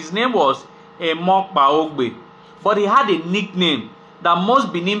called, his name was Emok Baogbe, but he had a nickname that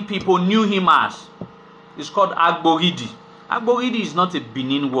most Benin people knew him as. It's called Agboridi. Agboridi is not a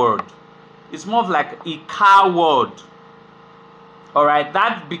Benin word. It's more of like a car word. Alright,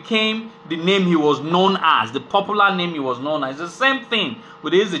 that became the name he was known as, the popular name he was known as. The same thing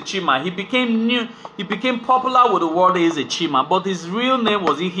with Ezechima. He became popular with the word Ezechima, but his real name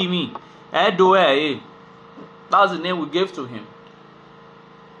was Ihimi. Edoe. That was the name we gave to him.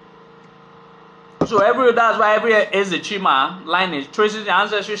 So that's why every Ezechima lineage traces the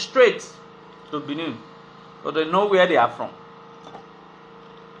ancestry straight to Benin. But they know where they are from.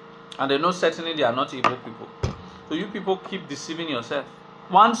 And they know certainly they are not Igbo people. So you people keep deceiving yourself.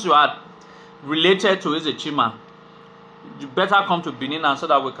 Once you are related to Ezechima, you better come to Benin and so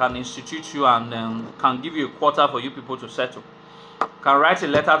that we can institute you and can give you a quarter for you people to settle. Can write a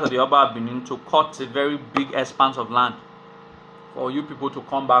letter to the Oba of Benin to cut a very big expanse of land for you people to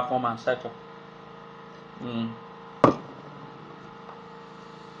come back home and settle.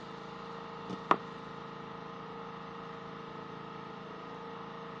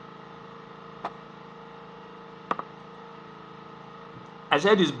 I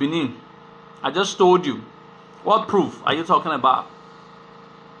said it's Benin. I just told you. What proof are you talking about?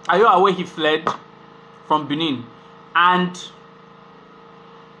 Are you aware he fled from Benin? And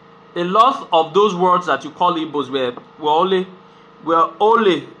a lot of those words that you call Igbos were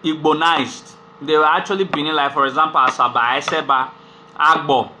only Igbonized. They were actually Benin, like for example, Asaba, Eseba,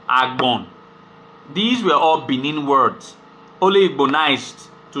 Agbo, Agbon. These were all Benin words, only Igbonized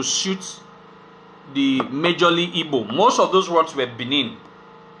to suit the majorly Igbo. Most of those words were Benin.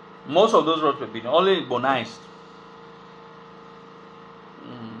 Most of those words were Benin, only Igbonized.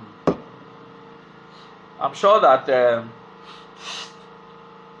 I'm sure that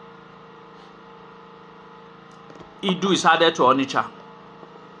Idu is added to Onitsha.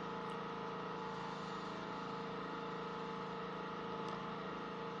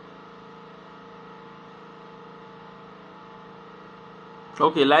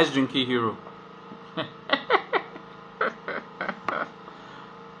 Okay, let's drink hero.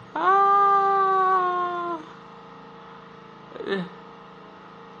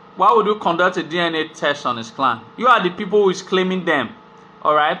 Why would you conduct a DNA test on his clan? You are the people who is claiming them.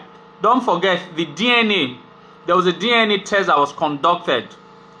 Alright? Don't forget the DNA. There was a DNA test that was conducted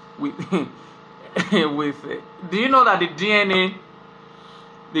with do you know that the DNA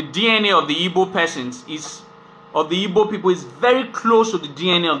of the Igbo persons of the Igbo people is very close to the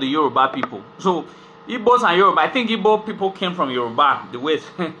DNA of the Yoruba people. So Igbos and Yoruba, I think Igbo people came from Yoruba, the way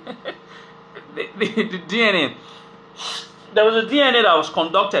the DNA. There was a DNA that was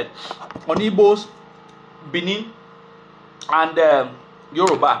conducted on Igbos, Benin, and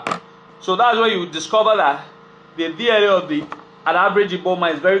Yoruba. So that's where you discover that the DNA of an average Igbo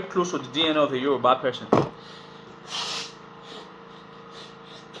man is very close to the DNA of the Yoruba person.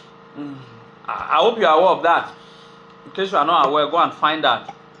 I hope you are aware of that. In case you are not aware, go and find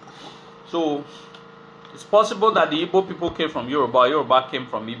that. So it's possible that the Igbo people came from Yoruba, or Yoruba came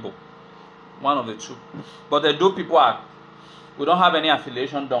from Igbo. One of the two. But the Edo people we don't have any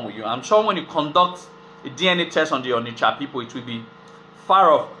affiliation done with you. I'm sure when you conduct a DNA test on the Onitsha people, it will be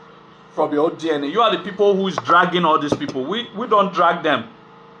far off from your DNA. You are the people who is dragging all these people. We don't drag them.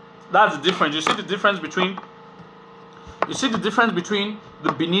 That's the difference. You see the difference between the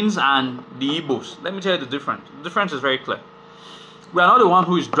Benins and the Igbos. Let me tell you the difference. The difference is very clear. We are not the one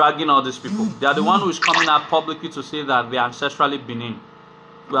who is dragging all these people. They are the one who is coming out publicly to say that they are ancestrally Benin.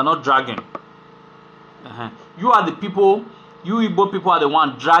 We are not dragging. You are the people, you Igbo people are the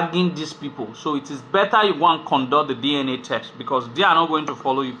one dragging these people. So it is better you go and conduct the DNA test, because they are not going to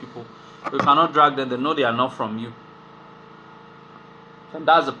follow you people. You cannot drag them. They know they are not from you. And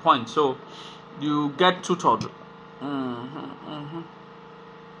that's the point. So you get tutored.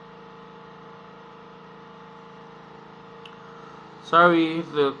 Sorry,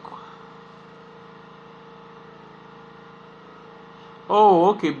 oh,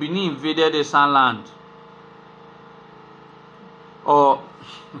 okay, Benin invaded the Sandland. Oh,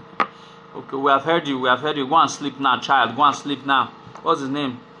 okay, we have heard you. Go and sleep now, child. Go and sleep now. What's his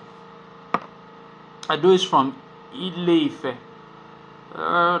name? I do is from Ile-Ife.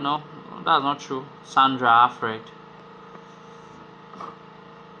 No, that's not true. Sandra Alfred.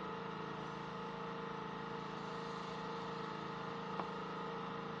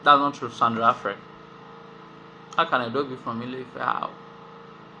 That's not true, Sandra Alfred. How can a dog be from Ile-Ife? How?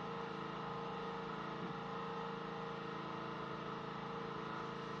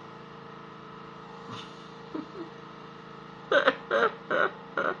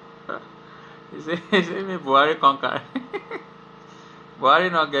 You see me Buhari conquer.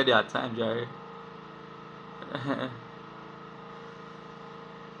 Buhari not get their time, Jerry.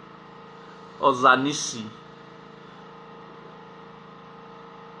 Ozanisi.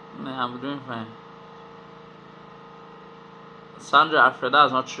 Nah, I'm doing fine. Sandra Alfred,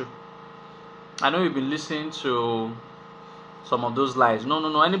 that's not true. I know you've been listening to some of those lies.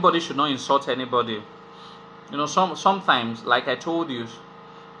 No. Anybody should not insult anybody. You know, sometimes, like I told you,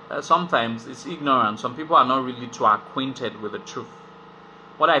 sometimes it's ignorant. Some people are not really too acquainted with the truth.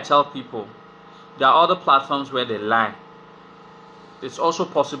 What I tell people, there are other platforms where they lie. It's also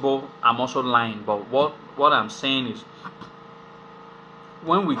possible I'm also lying, but what I'm saying is,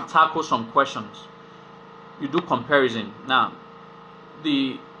 when we tackle some questions, you do comparison. Now,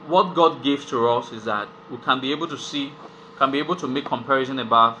 what God gave to us is that we can be able to make comparison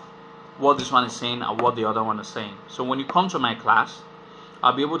about what this one is saying and what the other one is saying. So when you come to my class,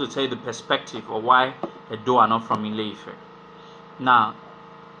 I'll be able to tell you the perspective of why Edo are not from Ile-Ife. Now,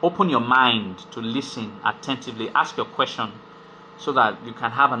 open your mind to listen attentively. Ask your question so that you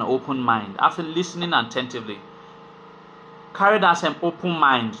can have an open mind. After listening attentively, carry that same open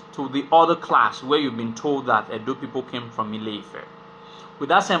mind to the other class where you've been told that Edo people came from Ile-Ife. With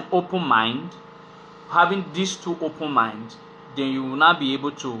that same open mind, having these two open minds, then you will not be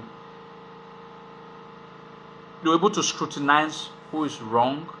able to, you're able to scrutinize who is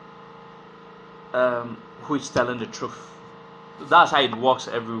wrong, who is telling the truth. That's how it works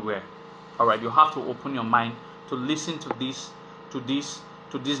everywhere. All right, you have to open your mind to listen to this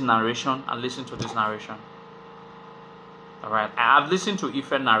narration and listen to this narration. All right, I've listened to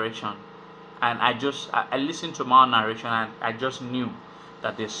Ife narration, and I listened to my narration, and I just knew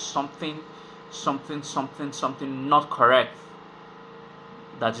that there's something not correct,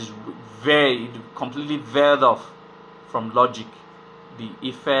 that is very completely veiled off from logic, the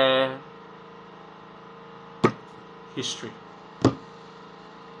Ife history.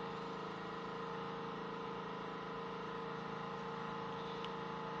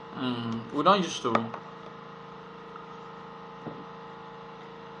 We don't used to.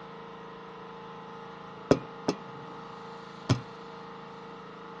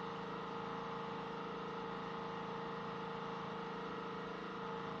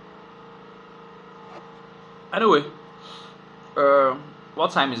 Anyway,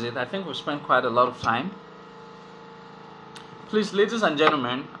 what time is it? I think we've spent quite a lot of time. Please, ladies and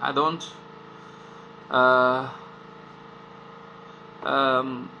gentlemen, I don't.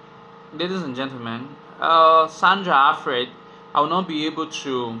 Ladies and gentlemen, Sandra Alfred, I will not be able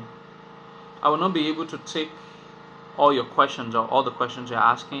to take all your questions or all the questions you're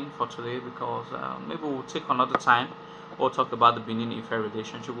asking for today, because maybe we'll take another time. We'll talk about the Benin Ife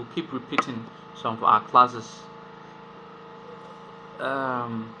relationship. We'll keep repeating some of our classes.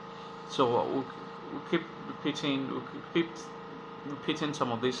 So we'll keep repeating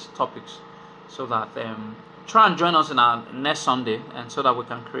some of these topics, so that try and join us in our next Sunday, and so that we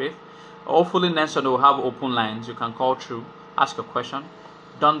can create. Hopefully next Sunday we'll have open lines. You can call through, ask a question.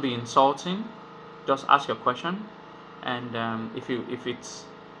 Don't be insulting. Just ask your question, and if you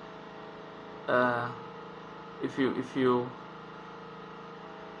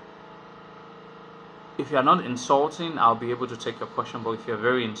are not insulting, I'll be able to take your question. But if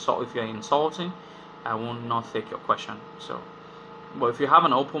you're insulting, I will not take your question. So, but if you have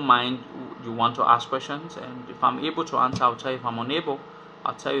an open mind, you want to ask questions, and if I'm able to answer, I'll tell you. If I'm unable,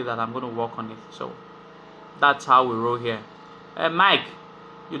 I'll tell you that I'm going to work on it. So that's how we roll here. Hey, Mike,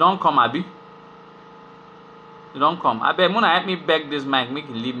 you don't come, Abby. You don't come. I bet Mona help me beg this Mike, make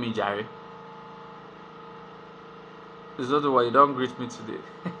him leave me, Jerry. This is the way you don't greet me today.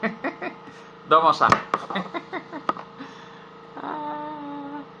 Don't sir.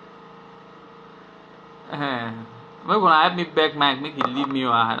 Maybe when I help me beg Mike, make him leave me.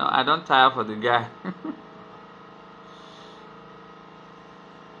 I don't tire for the guy.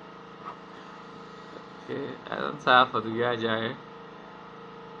 Okay, I don't tire for the guy, Jerry.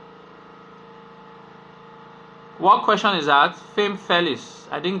 What question is that? Fame Felix.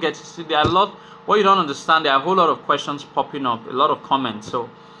 I didn't get to see. There are a lot. What you don't understand, there are a whole lot of questions popping up, a lot of comments. So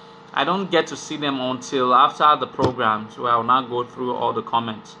I don't get to see them until after the programs, where I'll now go through all the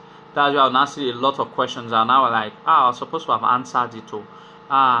comments. That's why I'll now see a lot of questions, and now like, I was supposed to have answered it too.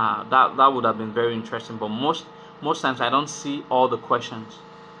 That would have been very interesting. But most times I don't see all the questions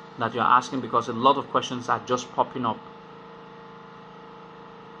that you're asking, because a lot of questions are just popping up.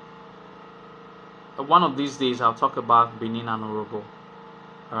 One of these days I'll talk about Benin and Orobo.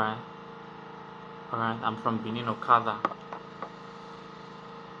 Alright, I'm from Benin, Okada.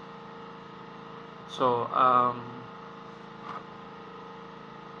 So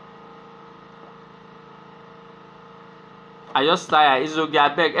I just tired. It's okay. I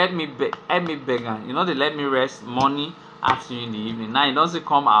beg, help me beg. You know, they let me rest morning, afternoon, in the evening. Now it doesn't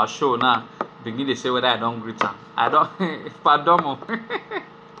come our show now. Begin to say whether I don't greet them. I don't. Pardon.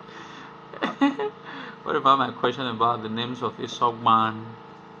 What about my question about the names of Isogban?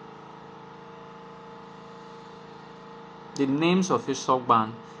 The names of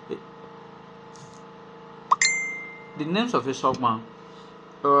Isogban. The names of Isogban.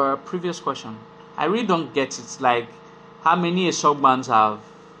 Previous question. I really don't get it. Like, how many Esogbans have?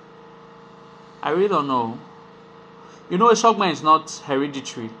 I really don't know. You know, Esogban is not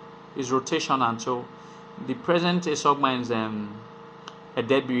hereditary. It's rotational. So the present Esogban is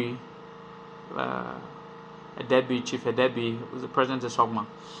Edebi. Chief Edebi was the present Esogban.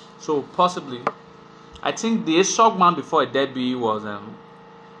 So possibly, I think the Esogban before Edebi was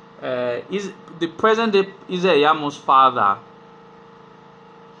is the present Izeyamu's father,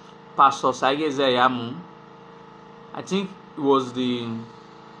 Pastor Sage Izeyamu. I think it was the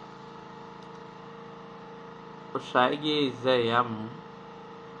Sage Izeyamu.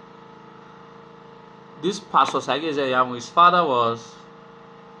 This Pastor Sage Izeyamu, his father was,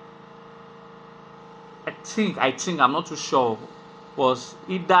 I think I'm not too sure, was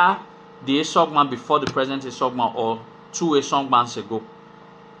either the Esogman before the present Esogman, or 2 song months ago.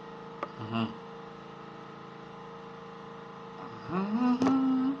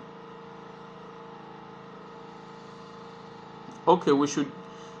 Okay, we should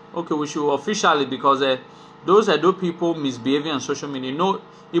officially, because those Edo people misbehaving on social media.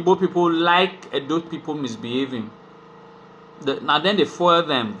 Igbo people like Edo people misbehaving. Now then they foil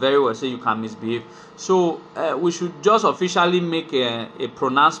them very well, say you can misbehave. So we should just officially make a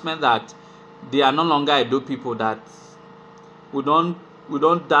pronouncement that they are no longer Edo people, that we don't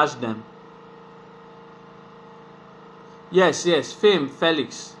dash them. Yes, Fame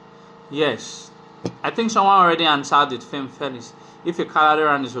Felix. Yes, I think someone already answered it. Fame Felix. If a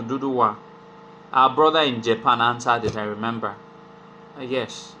Kaladeran is Oduduwa, our brother in Japan answered it. I remember.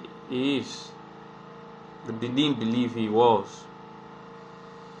 Yes, he is. They didn't believe he was.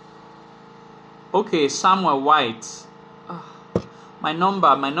 Okay, Samuel White. My number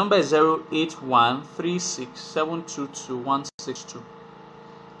is 08136722162.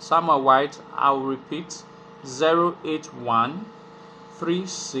 Samuel White, I'll repeat,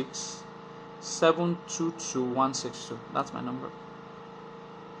 08136722162. That's my number.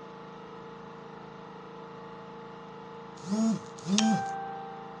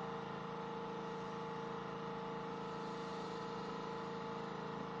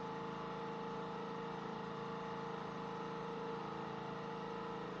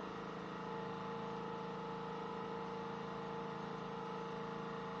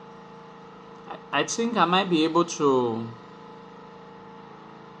 I think I might be able to.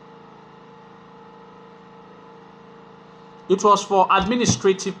 It was for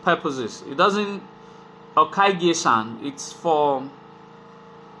administrative purposes. It doesn't. Okaige-san. It's for.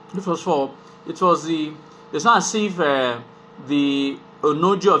 It was the. It's not as if the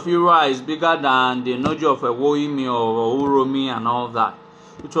Onoji of Ira is bigger than the Onoji of Woimi or Uromi and all that.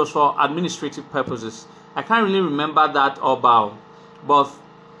 It was for administrative purposes. I can't really remember that about, but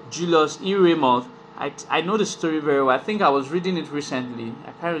Julius E. Raymond, I know the story very well. I think I was reading it recently.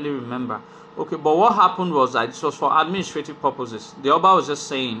 I can't really remember. Okay, but what happened was that it was for administrative purposes. The Oba was just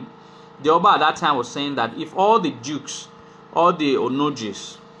saying, the Oba at that time was saying that if all the dukes, all the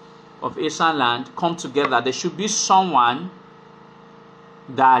Onojis of Asian land come together, there should be someone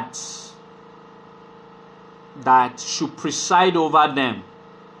that should preside over them,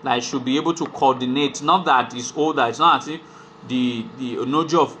 that should be able to coordinate. Not that it's older, it's not as if the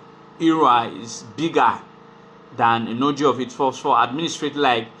Onoji of Ira is bigger than Onoji of it. For administrative,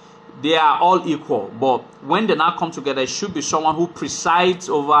 like they are all equal, but when they now come together, it should be someone who presides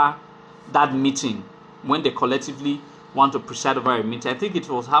over that meeting when they collectively want to preside over a meeting. I think it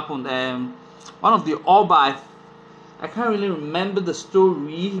was happened. One of the Oba, I can't really remember the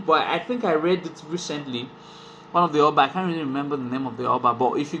story, but I think I read it recently. One of the Oba, I can't really remember the name of the Oba,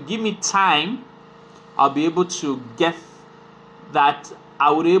 but if you give me time, I'll be able to get that.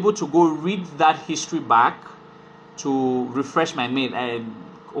 I would be able to go read that history back to refresh my mind.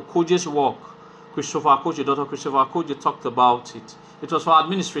 Okoje's work, Dr. Christopher Okoje talked about it. It was for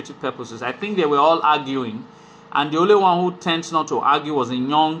administrative purposes. I think they were all arguing, and the only one who tends not to argue was a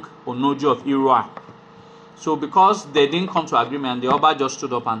young Onoji of Ira. So because they didn't come to agreement, the Oba just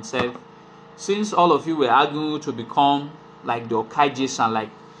stood up and said, since all of you were arguing to become like the Okaijis and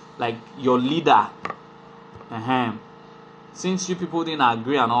like your leader, since you people didn't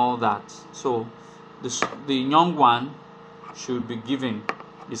agree and all that, so the young one should be given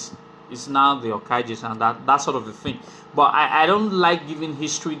is now the Okaijis and that sort of a thing. But I don't like giving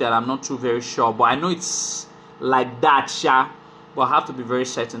history that I'm not too very sure, but I know it's like that, but I have to be very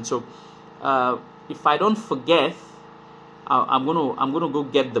certain. So if I don't forget, I'm gonna go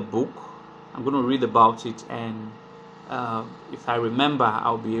get the book. I'm gonna read about it, and if I remember,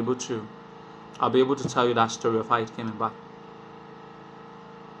 I'll be able to tell you that story of how it came about.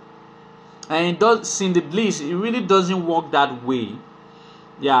 And it does, Cindy Bliss, it really doesn't work that way.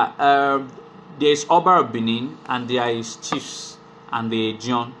 Yeah, there's Oba of Benin, and there is chiefs and the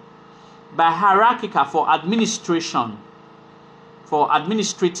John. By hierarchical, for administration, for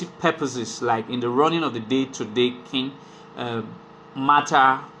administrative purposes, like in the running of the day-to-day king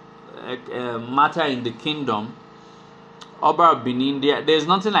matter in the kingdom, Oba of Benin, there's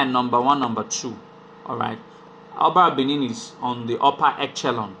nothing like number one, number two. All right, Oba of Benin is on the upper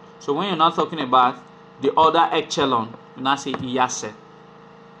echelon. So when you're not talking about the other echelon, you now say Iyase,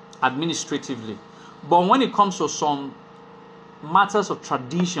 administratively. But when it comes to some matters of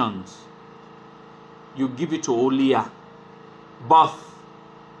traditions, you give it to Olia, but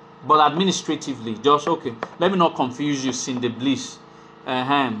administratively, just okay. Let me not confuse you, Cindy Bliss.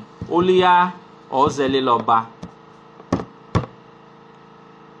 Olia or Zeliloba.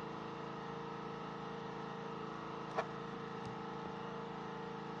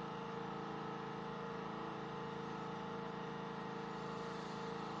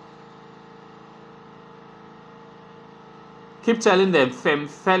 Keep telling them femme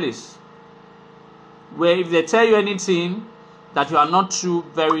fellis. Where if they tell you anything that you are not too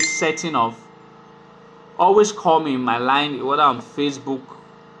very certain of, always call me in my line, whether on Facebook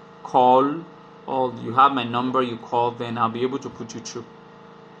call or you have my number, you call, then I'll be able to put you through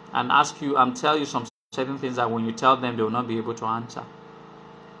and ask you and tell you some certain things that when you tell them, they will not be able to answer.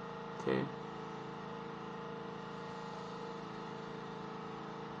 Okay.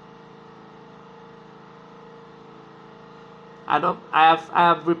 I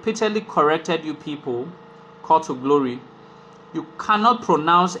have repeatedly corrected you people, call to glory. You cannot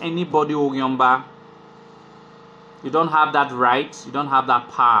pronounce anybody Ogyomba. You don't have that right, you don't have that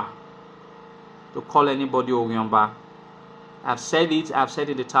power to call anybody Ogyomba. I've said it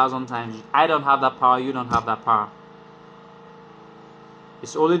 1,000 times. I don't have that power, you don't have that power.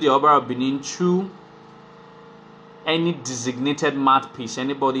 It's only the Oba of Benin through any designated mouthpiece,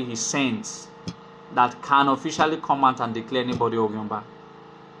 anybody he sends, that can officially come out and declare anybody Ogyomba.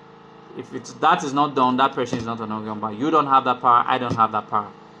 If that is not done, that person is not an Ogyomba. You don't have that power, I don't have that power.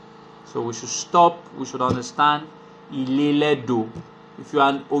 So we should stop, we should understand. Ileledo. If you are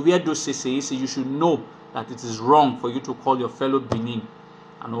an Oviedo CCEC, you should know that it is wrong for you to call your fellow Benin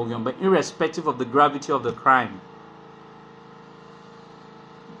an Ogyomba, irrespective of the gravity of the crime.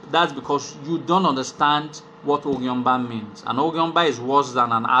 That's because you don't understand what Ogyomba means. An Ogyomba is worse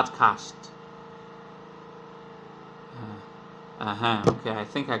than an outcast. Okay, I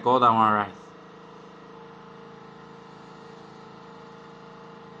think I got that one right.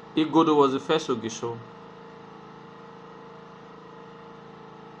 Igodo was the first Ogisho.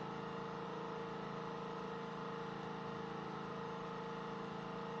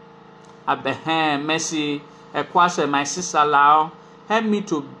 Abehem, Messi, Ekwase, my sister Lao, help me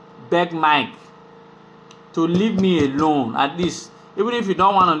to beg Mike to leave me alone. At least, even if you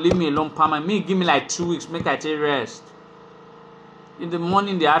don't want to leave me alone, me give me like 2 weeks, make I take rest. In the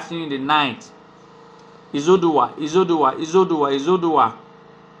morning, the afternoon, the night. Izoduwa, Izoduwa, Izoduwa, Izoduwa.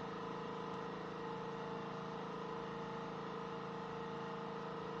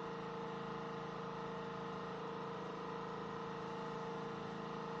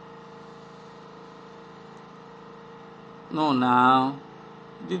 No, now.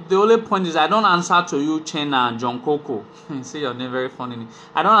 The only point is I don't answer to you, Chena and John Coco. See your name very funny.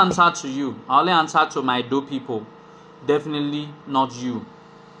 I don't answer to you. I only answer to my do people. Definitely not you.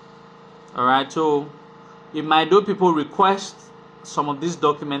 Alright, so if my do people request some of these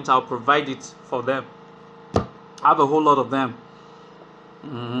documents, I'll provide it for them. I have a whole lot of them.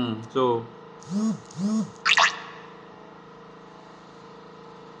 So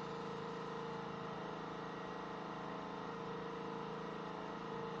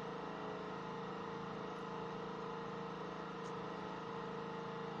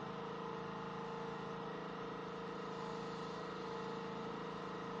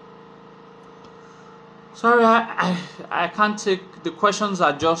sorry, I can't take, the questions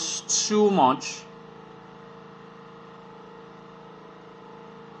are just too much.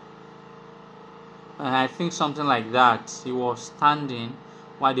 And I think something like that. He was standing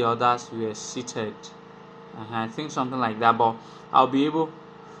while the others were seated. I think something like that. But I'll be able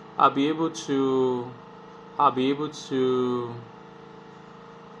to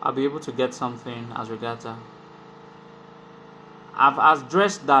get something as regards that. I've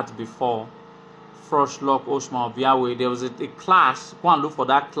addressed that before. Frosh Lock Osman of Yahweh. There was a class. Go and look for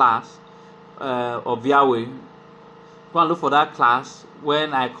that class of Yahweh. Go and look for that class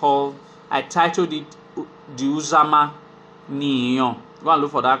when I titled it the Uzama Niyon. Go and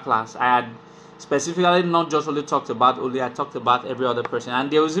look for that class. I had specifically not just only talked about Oli, I talked about every other person. And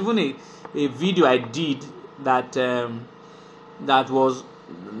there was even a video I did that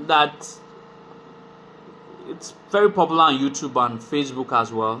it's very popular on YouTube and Facebook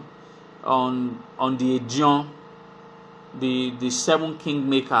as well, on the Ejion, the 7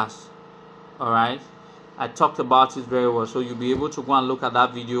 kingmakers. Alright, I talked about it very well, so you'll be able to go and look at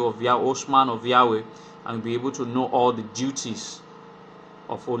that video of Osman of Yahweh, and you'll be able to know all the duties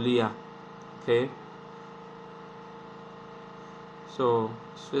of Olia. Okay, so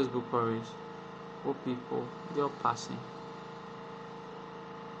Facebook queries, what people, they're passing.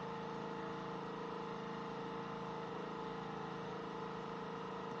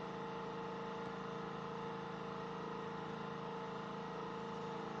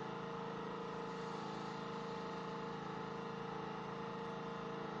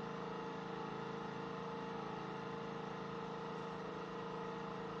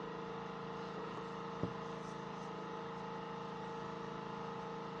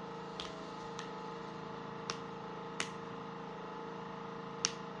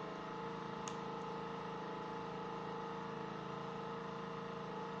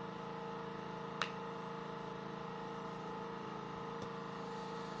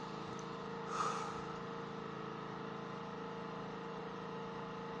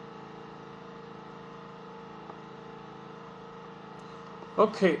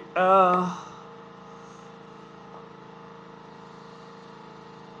 Okay.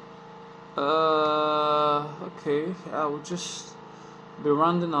 Okay. I will just be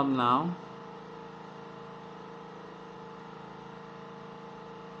rounding up now.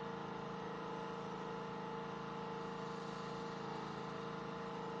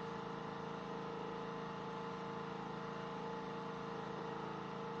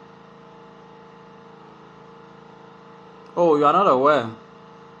 Oh, you are not aware.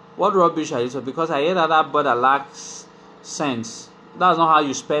 What rubbish are you saying? Because I hear that brother lacks sense. That's not how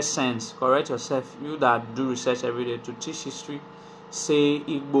you spell sense. Correct yourself. You that do research every day to teach history, say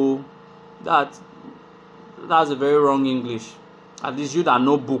Igbo. That's a very wrong English. At least you that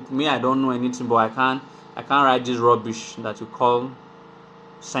know book. Me, I don't know anything, but I can't write this rubbish that you call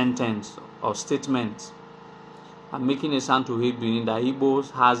sentence or statement. I'm making a sound to hate Benin that Igbo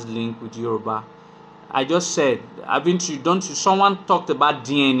has link with Yoruba. I just said, someone talked about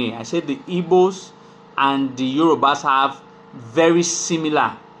DNA. I said the Igbos and the Yorubas have very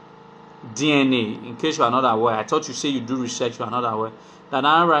similar DNA. In case you are not aware, I thought you say you do research, you are not aware. That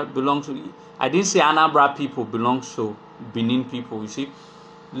Anambra belongs to, I didn't say Anambra people belongs to Benin people. You see,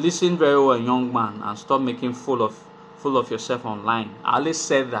 listen very well, young man, and stop making full of yourself online. I always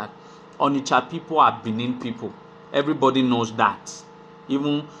said that Onitsha people are Benin people. Everybody knows that.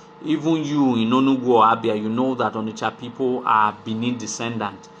 Even you in Onugu or Abia, you know that Onitsha people are Benin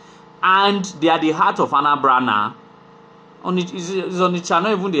descendant, and they are the heart of Anambra now. Is Onitsha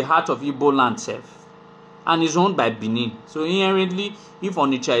not even the heart of Igbo land self, and is owned by Benin. So inherently, if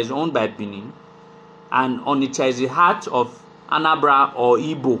Onitsha is owned by Benin, and Onitsha is the heart of Anambra or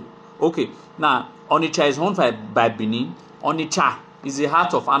Igbo, okay, now Onitsha is owned by Benin. Onitsha is the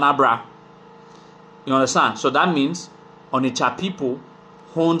heart of Anambra. You understand? So that means Onitsha people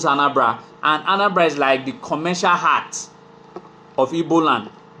owns Anambra, and Anambra is like the commercial heart of Igbo land.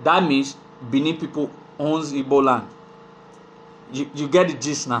 That means Benin people owns Igbo land. You get the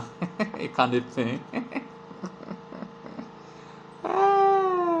gist now. You can't think.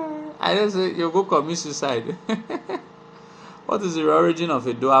 I just say you go commit suicide. What is the origin of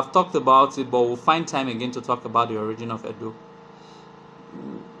Edo? I've talked about it, but we'll find time again to talk about the origin of Edo.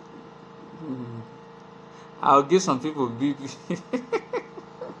 I'll give some people big.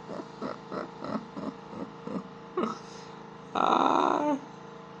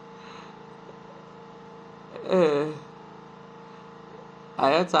 I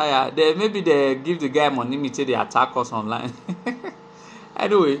get tired. Maybe they give the guy money, me say they attack us online.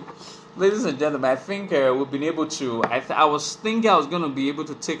 Anyway, ladies and gentlemen, I think we've been able to. I was thinking I was going to be able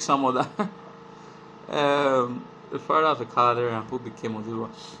to take some of that. The father of the calendar and who became Oduro.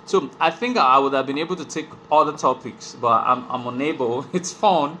 So I think I would have been able to take other topics, but I'm unable. It's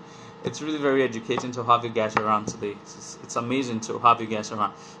fun. It's really very educating to have you guys around today. It's amazing to have you guys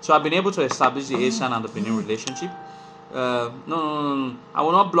around. So I've been able to establish the Asian and the Benin relationship. No. I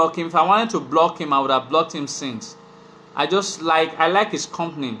will not block him. If I wanted to block him, I would have blocked him since. I like his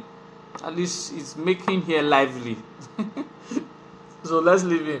company. At least it's making here lively. So let's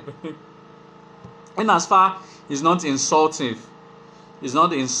leave him. And as far he's not insulting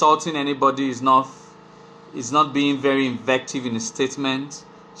anybody, he's not being very invective in his statement.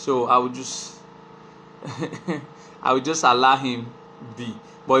 So I would just allow him be.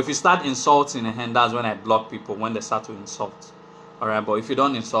 But if you start insulting, and that's when I block people, when they start to insult. Alright, but if you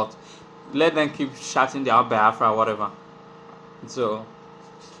don't insult, let them keep shouting their Biafra or whatever. So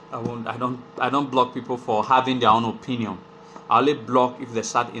I don't block people for having their own opinion. I only block if they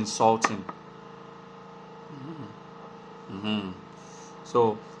start insulting.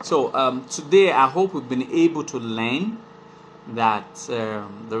 So today I hope we've been able to learn that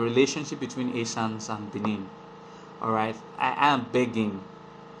the relationship between Asians and Benin. All right, I'm begging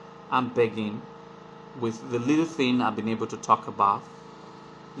with the little thing I've been able to talk about.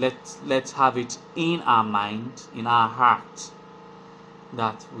 Let's have it in our mind, in our heart,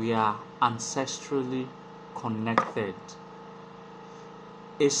 that we are ancestrally connected.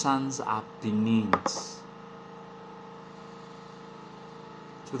 Asians are Benins.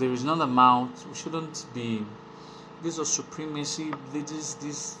 So there is not amount. We shouldn't be. This is supremacy.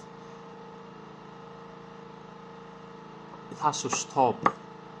 This. It has to stop.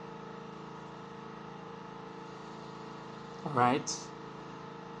 All right.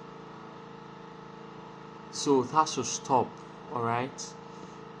 So it has to stop. All right.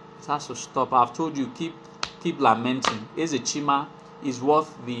 It has to stop. I've told you, keep lamenting. Ezechima is what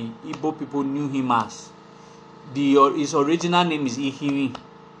the Igbo people knew him as. His original name is Ihiri.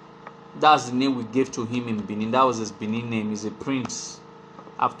 That's the name we gave to him in Benin. That was his Benin name. He's a prince.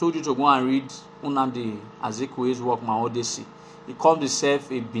 I've told you to go and read Unadi Azekwe's work, My Odyssey. He called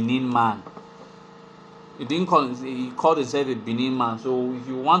himself a Benin man. He didn't call he called himself a Benin man. So if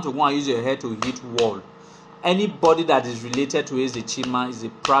you want to go and use your head to hit wall, anybody that is related to Eze Chima is a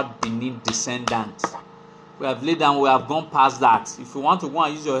proud Benin descendant. We have laid down, we have gone past that. If you want to go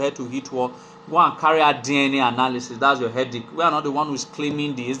and use your head to hit wall, go and carry out DNA analysis. That's your headache. We are not the one who is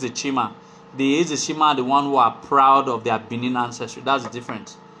claiming the Eze Chima. The Eze Chima are the one who are proud of their Benin ancestry. That's the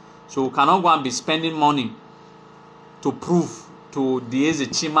difference. So we cannot go and be spending money to prove to the Eze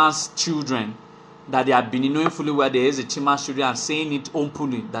Chima's children that they are Benin, knowing fully well the Eze Chima's children and saying it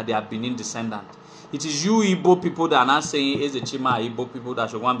openly that they are Benin descendant. It is you Igbo people that are not saying Eze Chima are Igbo people that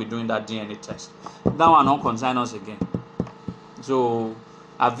should go and be doing that DNA test. That one not concern us again. So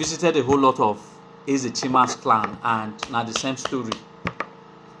I visited a whole lot of Eze Chima's clan and now the same story.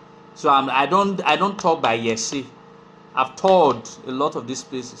 So I don't talk by hearsay. I've toured a lot of these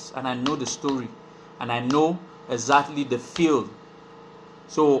places and I know the story and I know exactly the field.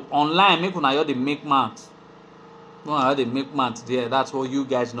 So online, make una the make math. They make math there. That's what you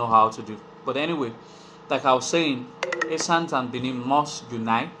guys know how to do. But anyway, like I was saying, Esant and Benin must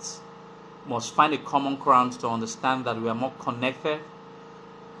unite, must find a common ground to understand that we are more connected.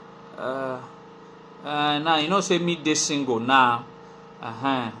 Now you know say me this single now.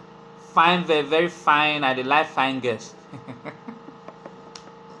 Fine, very, very fine. I like fine girls.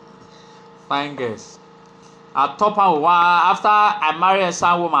 Fine girls. I top her with one after I married a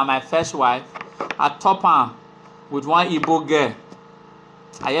son woman, my first wife. I top her with one Igbo girl.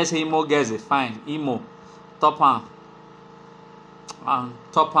 I just say Imo girls is fine. Imo. Top her.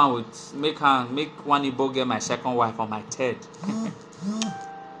 Top her with make one Igbo girl my second wife or my third.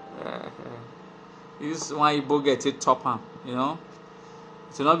 This one Igbo girl take top her, you know.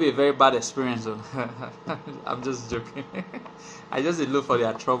 It will not be a very bad experience though. I'm just joking. I just look for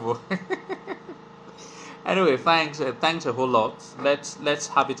their trouble. Anyway, thanks a whole lot. Let's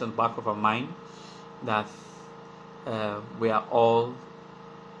have it on the back of our mind that we are all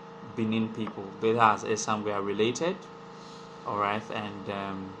Benin people. Whether as Esam we are related. Alright,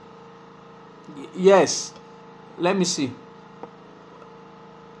 and yes, let me see.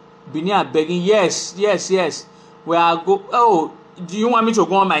 Benin are begging. Yes. We are go. Oh, do you want me to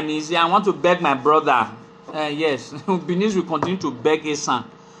go on my knees? Yeah, I want to beg my brother. Yes, Benin will continue to beg Esam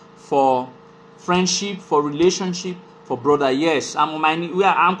for friendship, for relationship, for brother. Yes, I'm on my knees.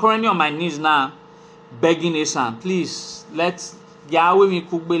 I'm currently on my knees now, begging Esam, please let's be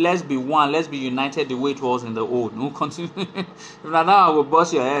one. Let's be united the way it was in the old. No continue. If not now, I will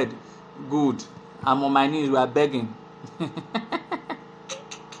bust your head. Good. I'm on my knees. We are begging.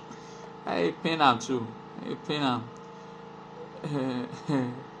 I pain am too. I pain am.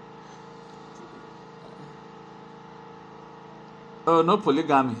 Oh, no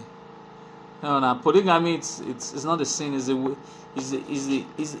polygamy. No, polygamy. It's not a sin.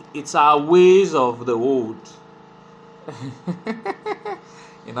 It's our ways of the old.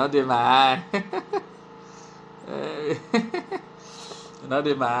 You know, they my eye. You know,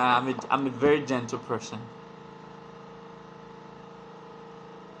 they my eye. I'm a very gentle person.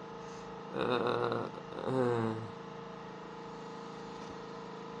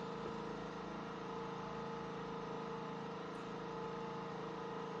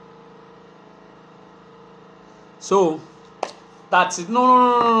 So that's it.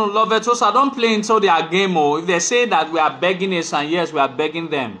 No, love it. So don't play into their game. Oh, if they say that we are begging us, and yes, we are begging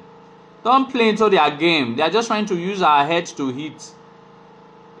them, don't play into their game. They are just trying to use our heads to hit.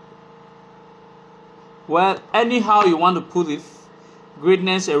 Well, anyhow you want to put it,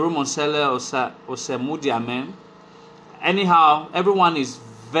 greatness, Erumonsele, Osemudiamen. Anyhow, everyone is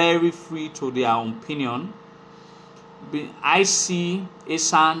very free to their own opinion. I see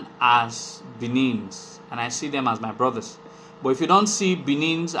Esan as Benins, and I see them as my brothers. But if you don't see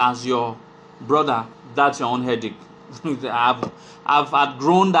Benins as your brother, that's your own headache. I've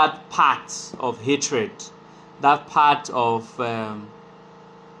outgrown that part of hatred, that part of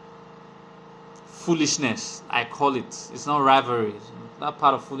foolishness. I call it. It's not rivalry. That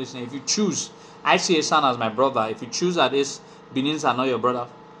part of foolishness. If you choose, I see a son as my brother. If you choose that Benins are not your brother,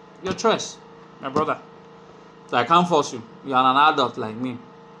 your choice, my brother. So I can't force you. You are an adult like me.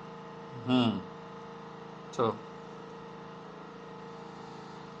 So.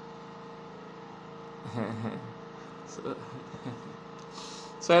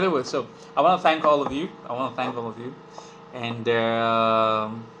 So anyway, so I want to thank all of you. And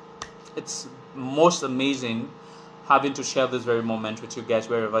it's most amazing having to share this very moment with you guys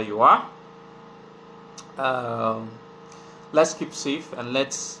wherever you are. Let's keep safe and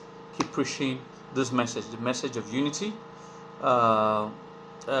let's keep pushing this message, the message of unity.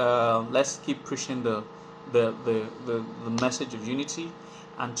 Let's keep pushing the the message of unity,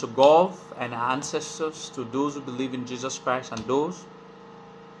 and to God and our ancestors, to those who believe in Jesus Christ, and those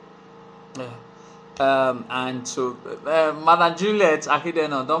and to Madam Juliet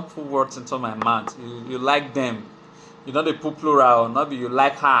Akideno, don't put words into my mouth. You like them. You know they put plural, not be you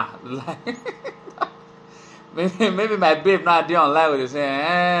like her. maybe my babe now do online with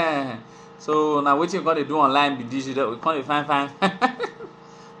say, so now what you gonna do online be digital. We can't find. Well,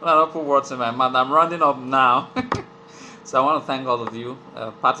 I don't put words in my mouth. I'm rounding up now. So I want to thank all of you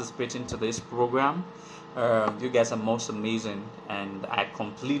participating to this program. You guys are most amazing, and I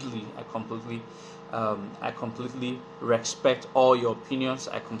completely respect all your opinions.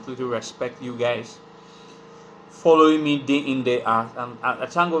 I completely respect you guys following me day in day out, and I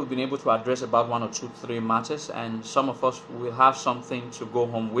thank God we've been able to address about 1 or 2, 3 matters, and some of us will have something to go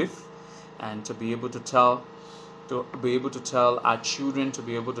home with, and to be able to tell our children, to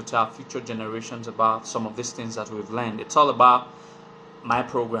be able to tell future generations about some of these things that we've learned. It's all about my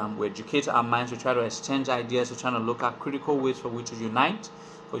program. We educate our minds, we try to exchange ideas, we're trying to look at critical ways for which to unite.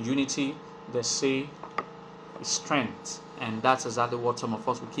 For unity, they say, is strength, and that's exactly what some of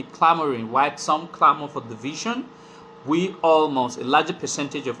us will keep clamoring. While some clamor for division, we almost, a larger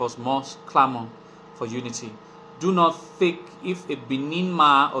percentage of us must clamor for unity. Do not think if a Benin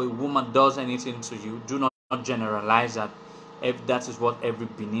man or a woman does anything to you, do not generalize that if that is what every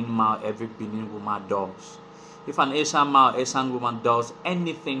Benin man or every Benin woman does. If an Asian man or Asian woman does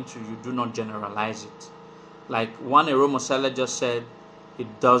anything to you, do not generalize it. Like one Eromo seller just said,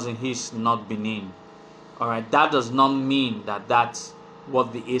 he's not Benin. Alright, that does not mean that that's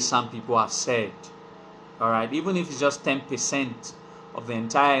what the Asian people have said. Alright, even if it's just 10% of the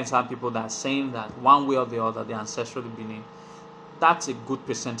entire Asian people that are saying that one way or the other they're ancestrally Benin, that's a good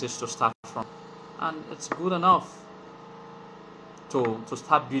percentage to start from. And it's good enough to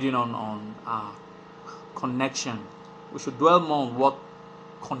start building on our connection. We should dwell more on what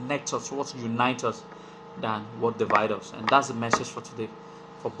connects us, what unites us, than what divides us. And that's the message for today,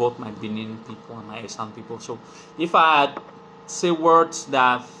 for both my Benin people and my Asian people. So if I had say words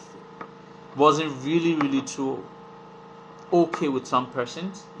that wasn't really too okay with some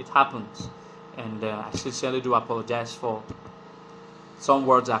persons, it happens. And I sincerely do apologize for some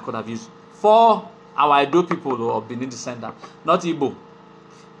words I could have used. For our Ido people though, of Benin descendant, not Igbo.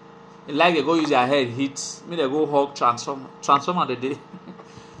 Like they go use their head hit, me they go hug transformer the day.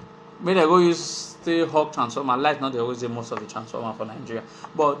 Me they go use stay hug transformer. Like not they always say most of the transformer for Nigeria,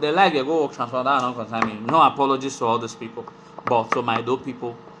 but they like they go hug transformer. That don't concern me. No apologies to all those people, but to my Ido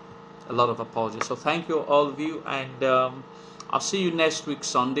people, a lot of apologies. So thank you all of you, and I'll see you next week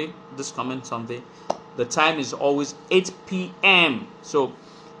Sunday, this coming Sunday. The time is always 8 p.m. So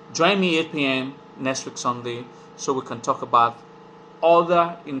join me 8 p.m. next week Sunday, so we can talk about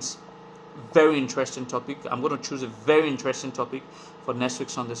other very interesting topic. I'm going to choose a very interesting topic for next week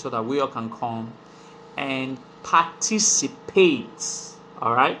Sunday, so that we all can come and participate.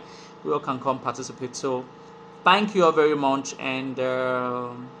 All right, we all can come participate. So thank you all very much, and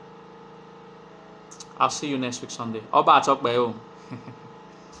I'll see you next week Sunday. Oba talk by you.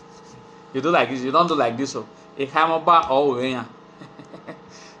 You do like this, you don't do like this. So if I'm Oba all way.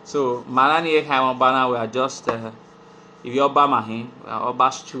 So Malani Oba now, we are just if you're Oba Mahin, we are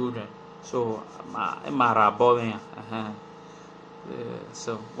Oba's children. So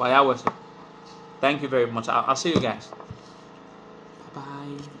so why I was. Thank you very much. I'll see you guys.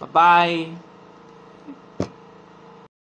 Bye bye.